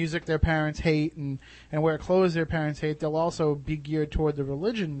listen to music their parents hate and wear clothes their parents hate, they'll also be geared toward the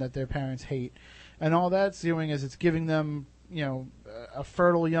religion that their parents hate. And all that's doing is it's giving them, a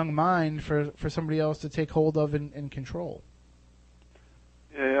fertile young mind for somebody else to take hold of and control.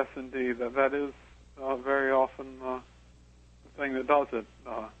 Yes, indeed. That is very often the thing that does it,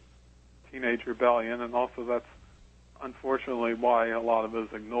 teenage rebellion, and also that's unfortunately why a lot of it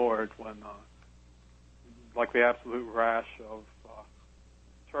is ignored when, like the absolute rash of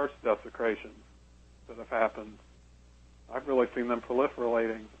church desecrations that have happened. I've really seen them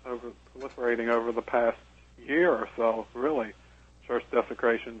proliferating over the past year or so, really, church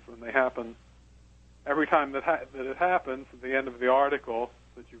desecrations, when they happen. Every time that it happens, at the end of the article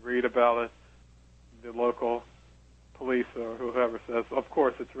that you read about it, the local police or whoever says, of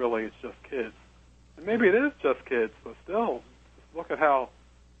course it's just kids. And maybe it is just kids, but still, just look at how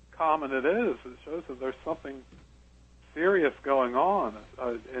common it is. It shows that there's something serious going on.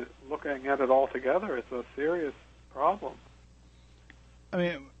 Looking at it all together, it's a serious problem. I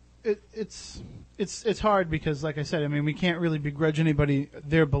mean, it's hard because, like I said, I mean, we can't really begrudge anybody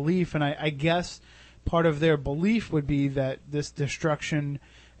their belief, and I guess part of their belief would be that this destruction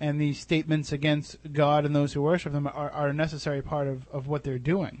and these statements against God and those who worship them are a necessary part of what they're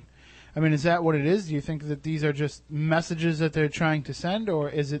doing. I mean, is that what it is? Do you think that these are just messages that they're trying to send, or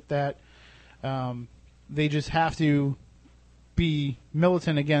is it that they just have to be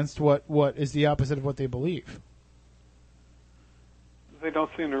militant against what is the opposite of what they believe? They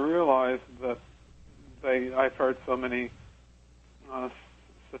don't seem to realize that I've heard so many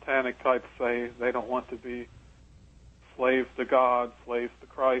satanic types say they don't want to be slaves to God, slaves to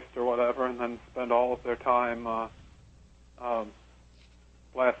Christ, or whatever, and then spend all of their time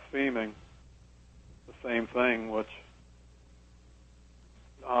blaspheming the same thing, which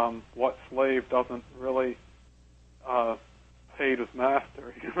what slave doesn't really hate his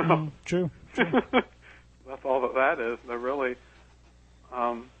master, True. That's all that is. They're really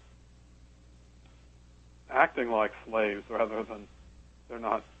acting like slaves rather than, they're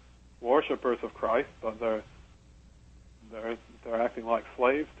not worshipers of Christ, but they're acting like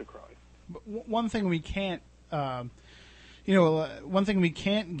slaves to Christ. But one thing we can't, one thing we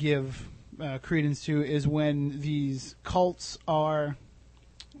can't give credence to is when these cults are.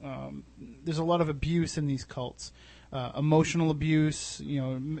 There's a lot of abuse in these cults, emotional abuse,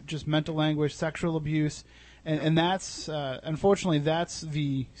 just mental anguish, sexual abuse, and that's unfortunately that's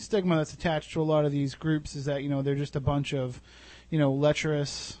the stigma that's attached to a lot of these groups, is that they're just a bunch of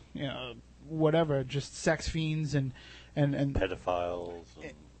lecherous, whatever, just sex fiends and pedophiles.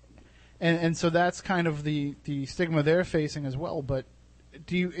 And so that's kind of the stigma they're facing as well. But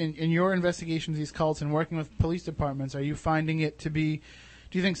do you, in your investigation of these cults and working with police departments, are you finding it to be,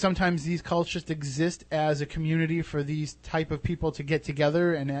 do you think sometimes these cults just exist as a community for these type of people to get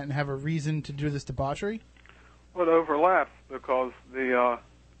together and have a reason to do this debauchery? Well, it overlaps because the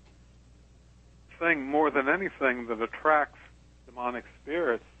thing, more than anything, that attracts demonic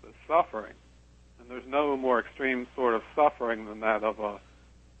spirits is suffering. And there's no more extreme sort of suffering than that of a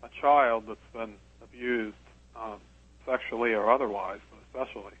child that's been abused sexually or otherwise, but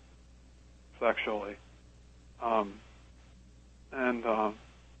especially sexually. And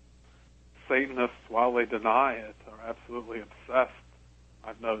Satanists, while they deny it, are absolutely obsessed,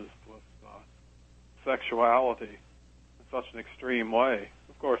 I've noticed, with sexuality in such an extreme way.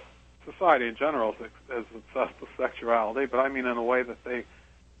 Of course, society in general is obsessed with sexuality, but I mean in a way that they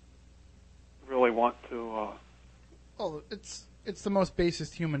really want to... Well, it's the most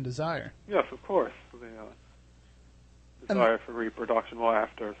basest human desire. Yes, of course. The desire for reproduction, well,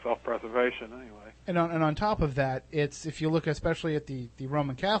 after self-preservation, anyway. And on top of that, it's, if you look especially at the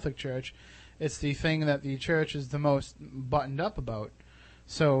Roman Catholic Church, it's the thing that the Church is the most buttoned up about.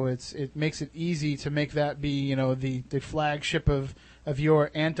 So it makes it easy to make that be, the flagship of your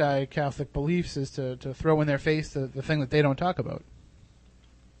anti-Catholic beliefs, is to throw in their face the thing that they don't talk about.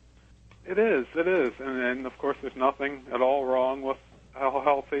 It is. And of course there's nothing at all wrong with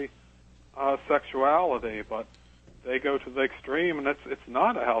healthy sexuality, but they go to the extreme, and it's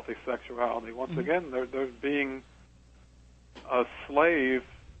not a healthy sexuality. Once again, they're being a slave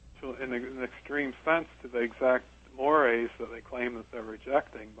in an extreme sense to the exact mores that they claim that they're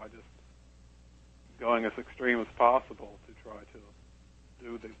rejecting by just going as extreme as possible to try to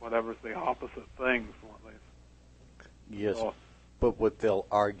do whatever's the opposite thing from what they Yes, thought. but what they'll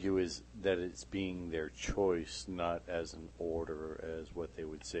argue is that it's being their choice, not as an order, as what they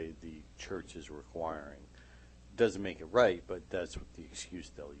would say the church is requiring. Doesn't make it right, but that's what the excuse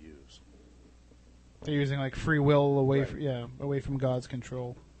they'll use. They're using like free will away, Right. away from God's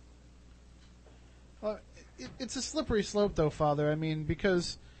control. Well, it's a slippery slope, though, Father. I mean,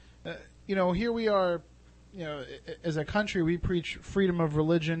 because here we are, as a country, we preach freedom of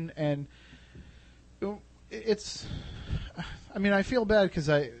religion, and it's. I mean, I feel bad because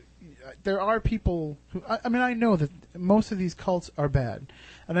there are people who. I know that most of these cults are bad,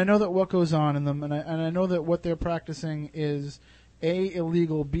 and I know that what goes on in them, and I know that what they're practicing is A,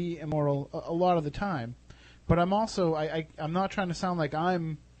 illegal, B, immoral a lot of the time. But I'm also I'm not trying to sound like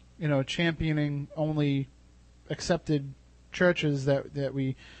I'm championing only accepted churches that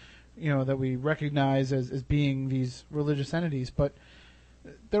we recognize as being these religious entities, but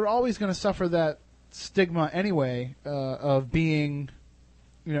they're always going to suffer that stigma anyway of being,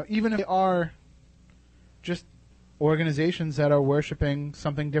 even if they are just organizations that are worshiping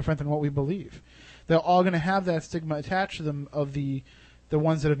something different than what we believe. They're all going to have that stigma attached to them of the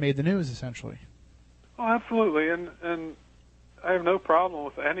ones that have made the news, essentially. Oh, absolutely, and I have no problem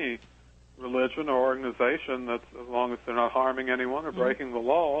with any religion or organization that's, as long as they're not harming anyone or breaking the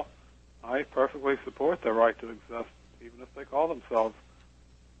law. I perfectly support their right to exist, even if they call themselves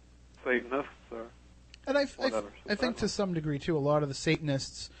Satanists or and I whatever. think to some degree too, a lot of the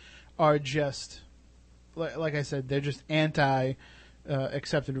Satanists are just, like I said, they're just anti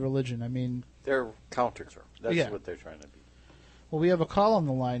accepted religion. I mean, They're counters. That's what they're trying to be. Well, we have a call on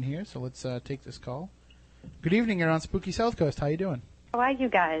the line here, so let's take this call. Good evening, you're on Spooky South Coast. How you doing? How are you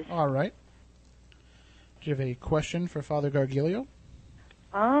guys? All right. Do you have a question for Father Garguillio?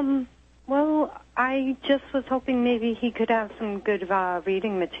 Well, I just was hoping maybe he could have some good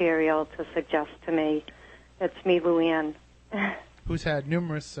reading material to suggest to me. It's me, Luann. Who's had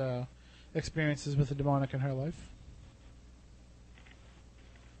numerous experiences with the demonic in her life?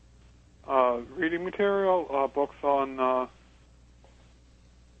 Reading material, books on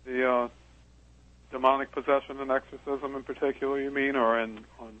the demonic possession and exorcism in particular, you mean, or on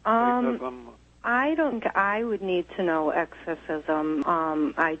Satanism? I don't think I would need to know exorcism.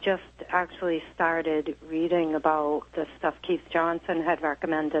 I just actually started reading about the stuff. Keith Johnson had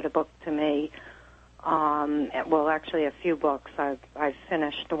recommended a book to me. Well, actually a few books. I've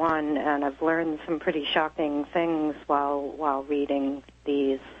finished one, and I've learned some pretty shocking things while reading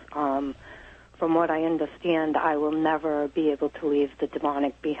these. From what I understand, I will never be able to leave the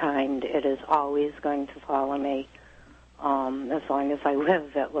demonic behind. It is always going to follow me as long as I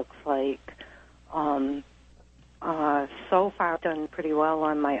live, it looks like. So far I've done pretty well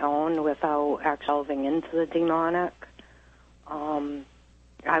on my own without actually delving into the demonic.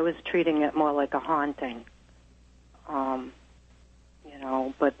 I was treating it more like a haunting, but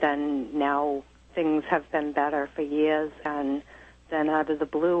then now things have been better for years, and then out of the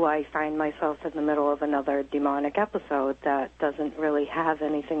blue I find myself in the middle of another demonic episode that doesn't really have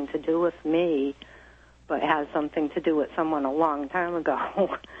anything to do with me, but has something to do with someone a long time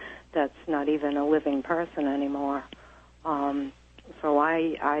ago. That's not even a living person anymore. So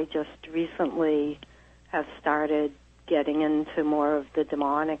I just recently have started getting into more of the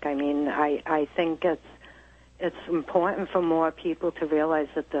demonic. I mean, I think it's important for more people to realize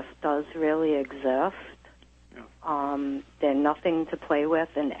that this does really exist. Yeah. They're nothing to play with,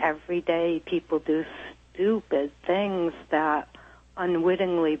 and every day people do stupid things that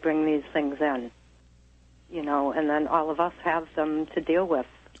unwittingly bring these things in, and then all of us have them to deal with.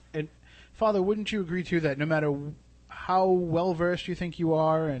 And Father, wouldn't you agree too that no matter how well versed you think you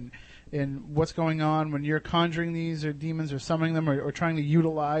are and what's going on when you're conjuring these or demons or summoning them or trying to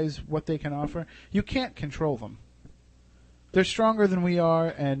utilize what they can offer, you can't control them. They're stronger than we are,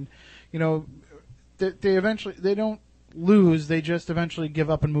 and they don't lose. They just eventually give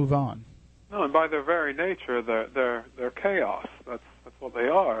up and move on. No, and by their very nature, they're chaos. That's what they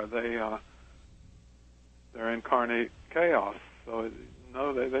are. They're incarnate chaos. So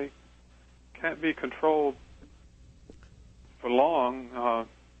no, they can't be controlled for long.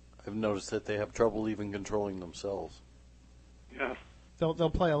 I've noticed that they have trouble even controlling themselves. Yes. They'll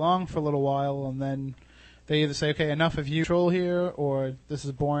play along for a little while, and then they either say, "Okay, enough of you control here," or "This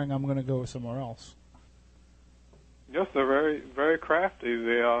is boring. I'm going to go somewhere else." Yes, they're very, very crafty.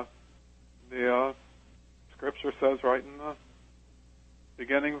 The scripture says right in the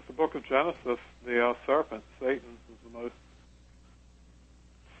beginning of the book of Genesis, the serpent, Satan, is the most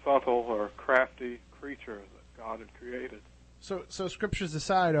subtle or crafty creature that God had created. So scriptures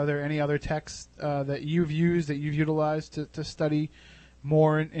aside, are there any other texts that you've used, that you've utilized to study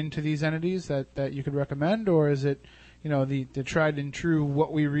more into these entities that you could recommend, or is it, the tried and true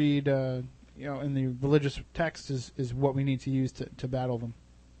what we read, in the religious text is what we need to use to battle them?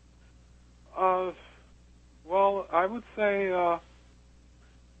 Well, I would say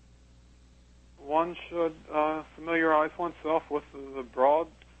one should familiarize oneself with the broad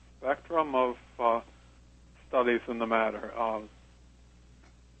spectrum of studies in the matter.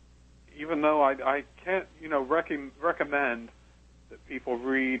 Even though I can't, recommend that people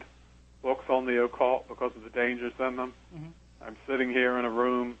read books on the occult because of the dangers in them. Mm-hmm. I'm sitting here in a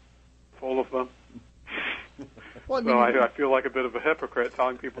room full of them. Well, so I feel like a bit of a hypocrite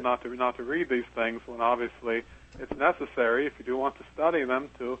telling people not to read these things when obviously it's necessary, if you do want to study them,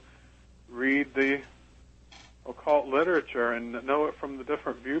 to read the occult literature and know it from the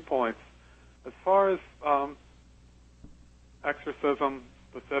different viewpoints. As far as exorcism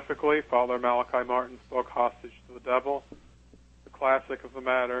specifically, Father Malachi Martin's book, Hostage to the Devil, the classic of the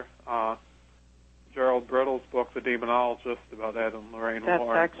matter, Gerald Brittle's book, The Demonologist, about Ed and Lorraine That's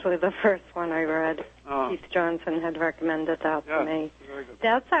Warren. actually the first one I read. Keith Johnson had recommended that to me. Very good.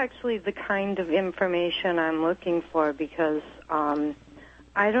 That's actually the kind of information I'm looking for, because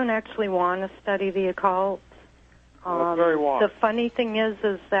I don't actually want to study the occult. That's very wise. The funny thing is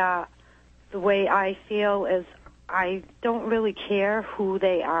that the way I feel is I don't really care who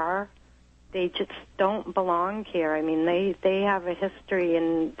they are. They just don't belong here. I mean, they have a history,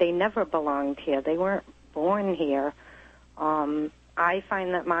 and they never belonged here. They weren't born here. I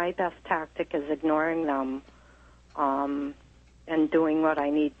find that my best tactic is ignoring them and doing what I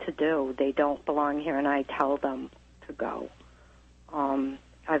need to do. They don't belong here, and I tell them to go.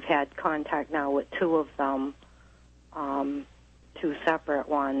 I've had contact now with two of them, two separate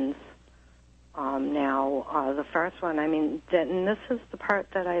ones. Now, the first one, and this is the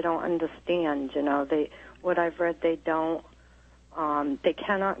part that I don't understand. What I've read, they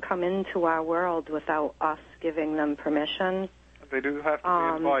cannot come into our world without us giving them permission. They do have to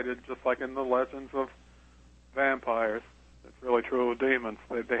be invited, just like in the legends of vampires. It's really true of demons.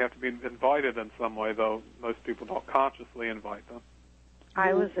 They have to be invited in some way, though most people don't consciously invite them.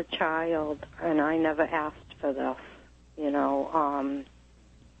 I was a child, and I never asked for this.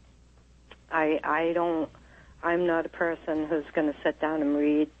 I'm not a person who's going to sit down and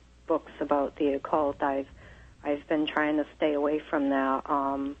read books about the occult. I've been trying to stay away from that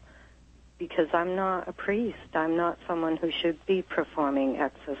because I'm not a priest. I'm not someone who should be performing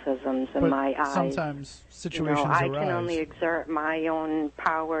exorcisms in my eyes. Sometimes situations I arise. can only exert my own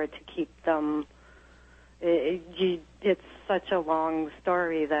power to keep them. It's such a long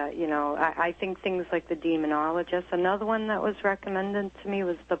story that, I think things like The Demonologist. Another one that was recommended to me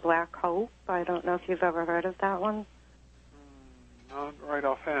was The Black Hope. I don't know if you've ever heard of that one. Not right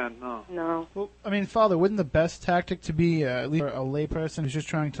offhand, no. No. Well, Father, wouldn't the best tactic to be at least a layperson who's just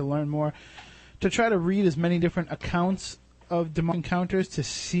trying to learn more, to try to read as many different accounts of demonic encounters to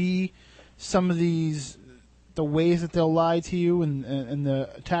see some of these, the ways that they'll lie to you and the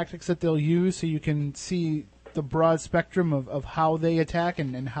tactics that they'll use, so you can see the broad spectrum of how they attack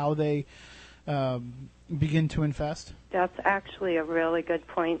and how they begin to infest? That's actually a really good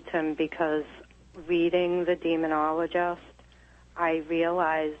point, Tim, because reading The Demonologist, I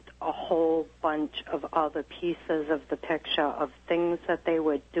realized a whole bunch of other pieces of the picture of things that they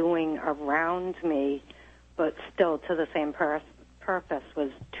were doing around me, but still to the same purpose,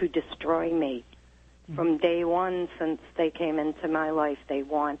 was to destroy me. Mm-hmm. From day one, since they came into my life, they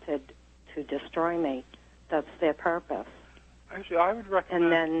wanted to destroy me. That's their purpose. Actually, I would recommend...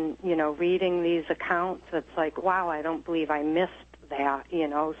 And then, reading these accounts, it's like, wow, I don't believe I missed that,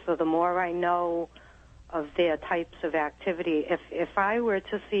 So the more I know of their types of activity, if I were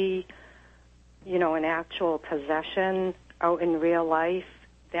to see, an actual possession out in real life,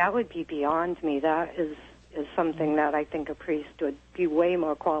 that would be beyond me. That is something that I think a priest would be way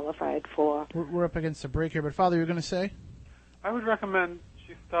more qualified for. We're up against a break here, but Father, you're going to say? I would recommend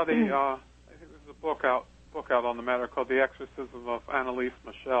she study, I think there's a book out on the matter called The Exorcism of Annalise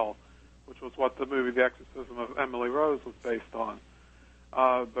Michel, which was what the movie The Exorcism of Emily Rose was based on.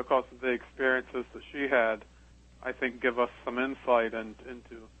 Because of the experiences that she had, I think give us some insight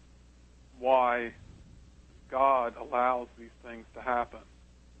into why God allows these things to happen,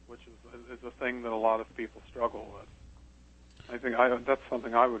 which is a thing that a lot of people struggle with. I think that's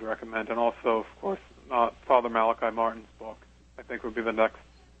something I would recommend, and also, of course, Father Malachi Martin's book, I think would be the next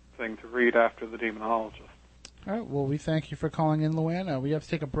thing to read after The Demonologist. All right, well, we thank you for calling in, Luann. We have to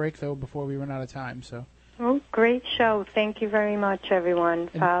take a break, though, before we run out of time, so... Oh, great show. Thank you very much, everyone.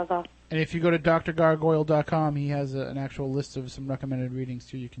 Father. And if you go to drgargoyle.com, he has an actual list of some recommended readings,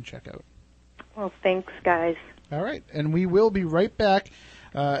 too, you can check out. Well, thanks, guys. All right, and we will be right back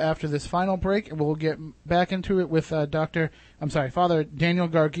after this final break, and we'll get back into it with Father Daniel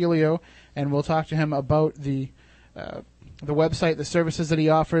Garguillio, and we'll talk to him about the website, the services that he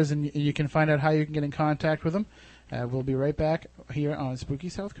offers, and you can find out how you can get in contact with him. We'll be right back here on Spooky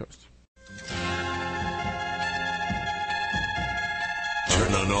South Coast.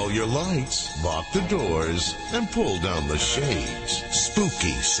 Turn on all your lights, lock the doors, and pull down the shades.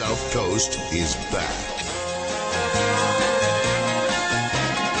 Spooky South Coast is back.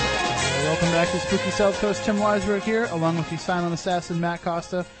 Welcome back to Spooky South Coast. Tim Weisberg here, along with the silent assassin Matt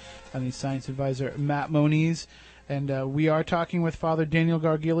Costa and the science advisor Matt Moniz. And we are talking with Father Daniel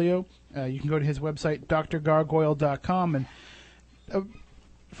Garguillio. You can go to his website, drgargoyle.com. And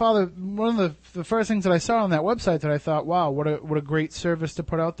Father, one of the first things that I saw on that website that I thought, wow, what a great service to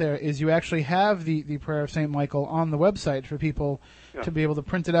put out there is you actually have the Prayer of St. Michael on the website for people to be able to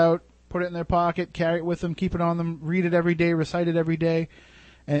print it out, put it in their pocket, carry it with them, keep it on them, read it every day, recite it every day.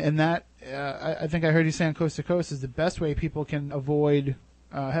 And that, I think I heard you say on Coast to Coast, is the best way people can avoid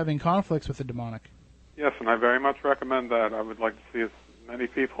having conflicts with the demonic. Yes, and I very much recommend that. I would like to see as many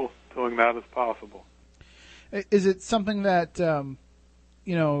people doing that as possible. Is it something that, do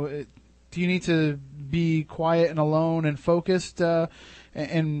you need to be quiet and alone and focused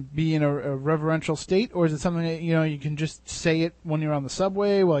and be in a reverential state? Or is it something that, you can just say it when you're on the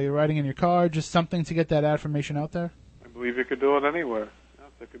subway, while you're riding in your car, just something to get that affirmation out there? I believe you could do it anywhere. Yes,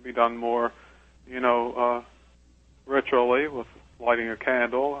 it could be done more, ritually with lighting a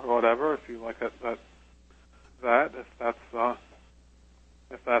candle or whatever, if you like if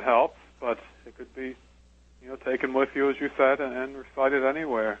that helps. But it could be, taken with you, as you said, and recited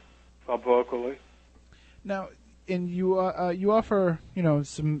anywhere, sub-vocally. Now, and you offer,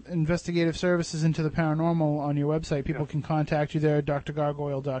 some investigative services into the paranormal on your website. People can contact you there at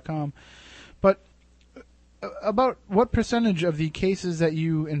drgargoyle.com. But about what percentage of the cases that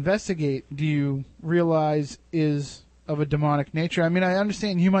you investigate do you realize is of a demonic nature? I mean, I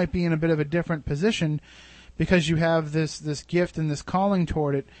understand you might be in a bit of a different position because you have this gift and this calling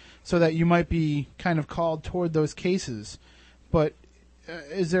toward it, so that you might be kind of called toward those cases. But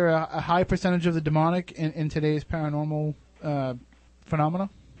is there a high percentage of the demonic in today's paranormal phenomena?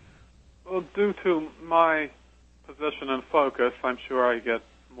 Well, due to my position and focus, I'm sure I get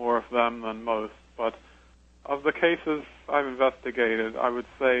more of them than most. But of the cases I've investigated, I would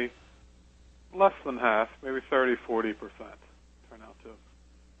say less than half, maybe 30-40%, turn out to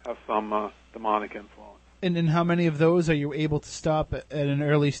have some demonic influence. And how many of those are you able to stop at an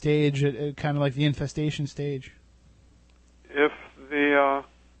early stage, at kind of like the infestation stage? If the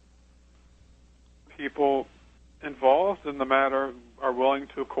people involved in the matter are willing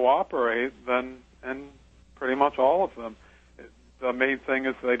to cooperate, then and pretty much all of them. The main thing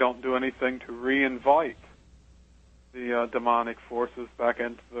is they don't do anything to re-invite the demonic forces back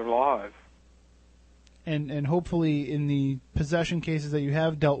into their lives. And hopefully in the possession cases that you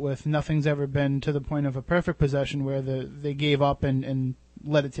have dealt with, nothing's ever been to the point of a perfect possession where they gave up and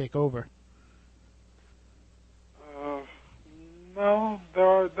let it take over. No,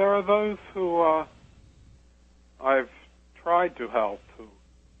 there are those who I've tried to help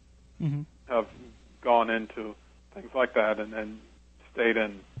who have gone into things like that and stayed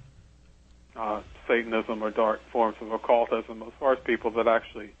in Satanism or dark forms of occultism. As far as people that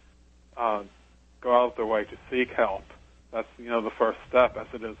actually go out their way to seek help, that's the first step, as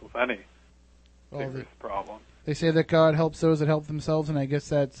it is with any serious problem. They say that God helps those that help themselves, and I guess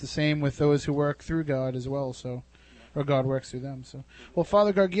that's the same with those who work through God as well. So, or God works through them. So, well,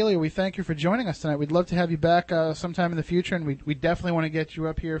 Father Garguillio, we thank you for joining us tonight. We'd love to have you back sometime in the future, and we definitely want to get you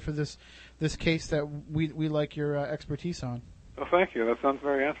up here for this case that we like your expertise on. Well, thank you. That sounds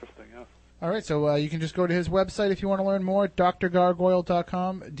very interesting. Yes. All right, so you can just go to his website if you want to learn more,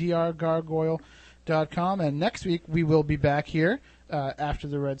 drgargoyle.com, drgargoyle.com. And next week we will be back here after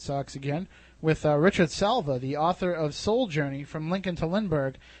the Red Sox again with Richard Salva, the author of Soul Journey, From Lincoln to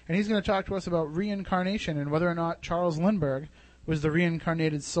Lindbergh. And he's going to talk to us about reincarnation and whether or not Charles Lindbergh was the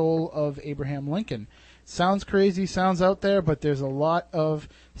reincarnated soul of Abraham Lincoln. Sounds crazy, sounds out there, but there's a lot of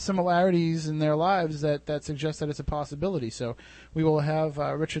similarities in their lives that suggest that it's a possibility. So we will have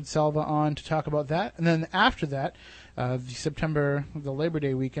Richard Salva on to talk about that. And then after that, the Labor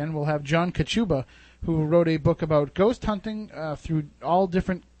Day weekend, we'll have John Kachuba, who wrote a book about ghost hunting through all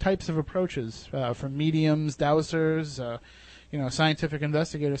different types of approaches, from mediums, dowsers, scientific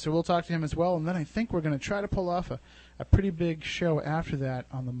investigators. So we'll talk to him as well. And then I think we're going to try to pull off a pretty big show after that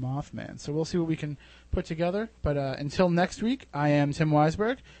on the Mothman. So we'll see what we can put together. But until next week, I am Tim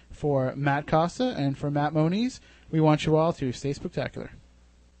Weisberg for Matt Costa and for Matt Moniz. We want you all to stay spectacular.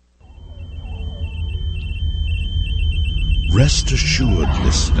 Rest assured,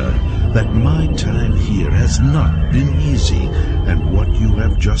 listener, that my time here has not been easy, and what you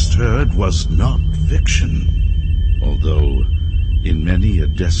have just heard was not fiction. Although, in many a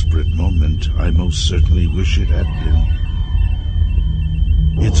desperate moment, I most certainly wish it had been.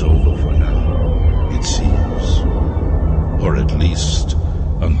 It's over for now, it seems. Or at least,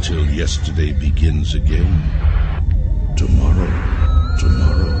 until yesterday begins again. Tomorrow.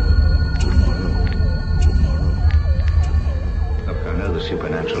 Look, I know the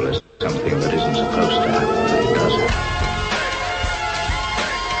supernatural is something that isn't supposed to happen, but it does happen.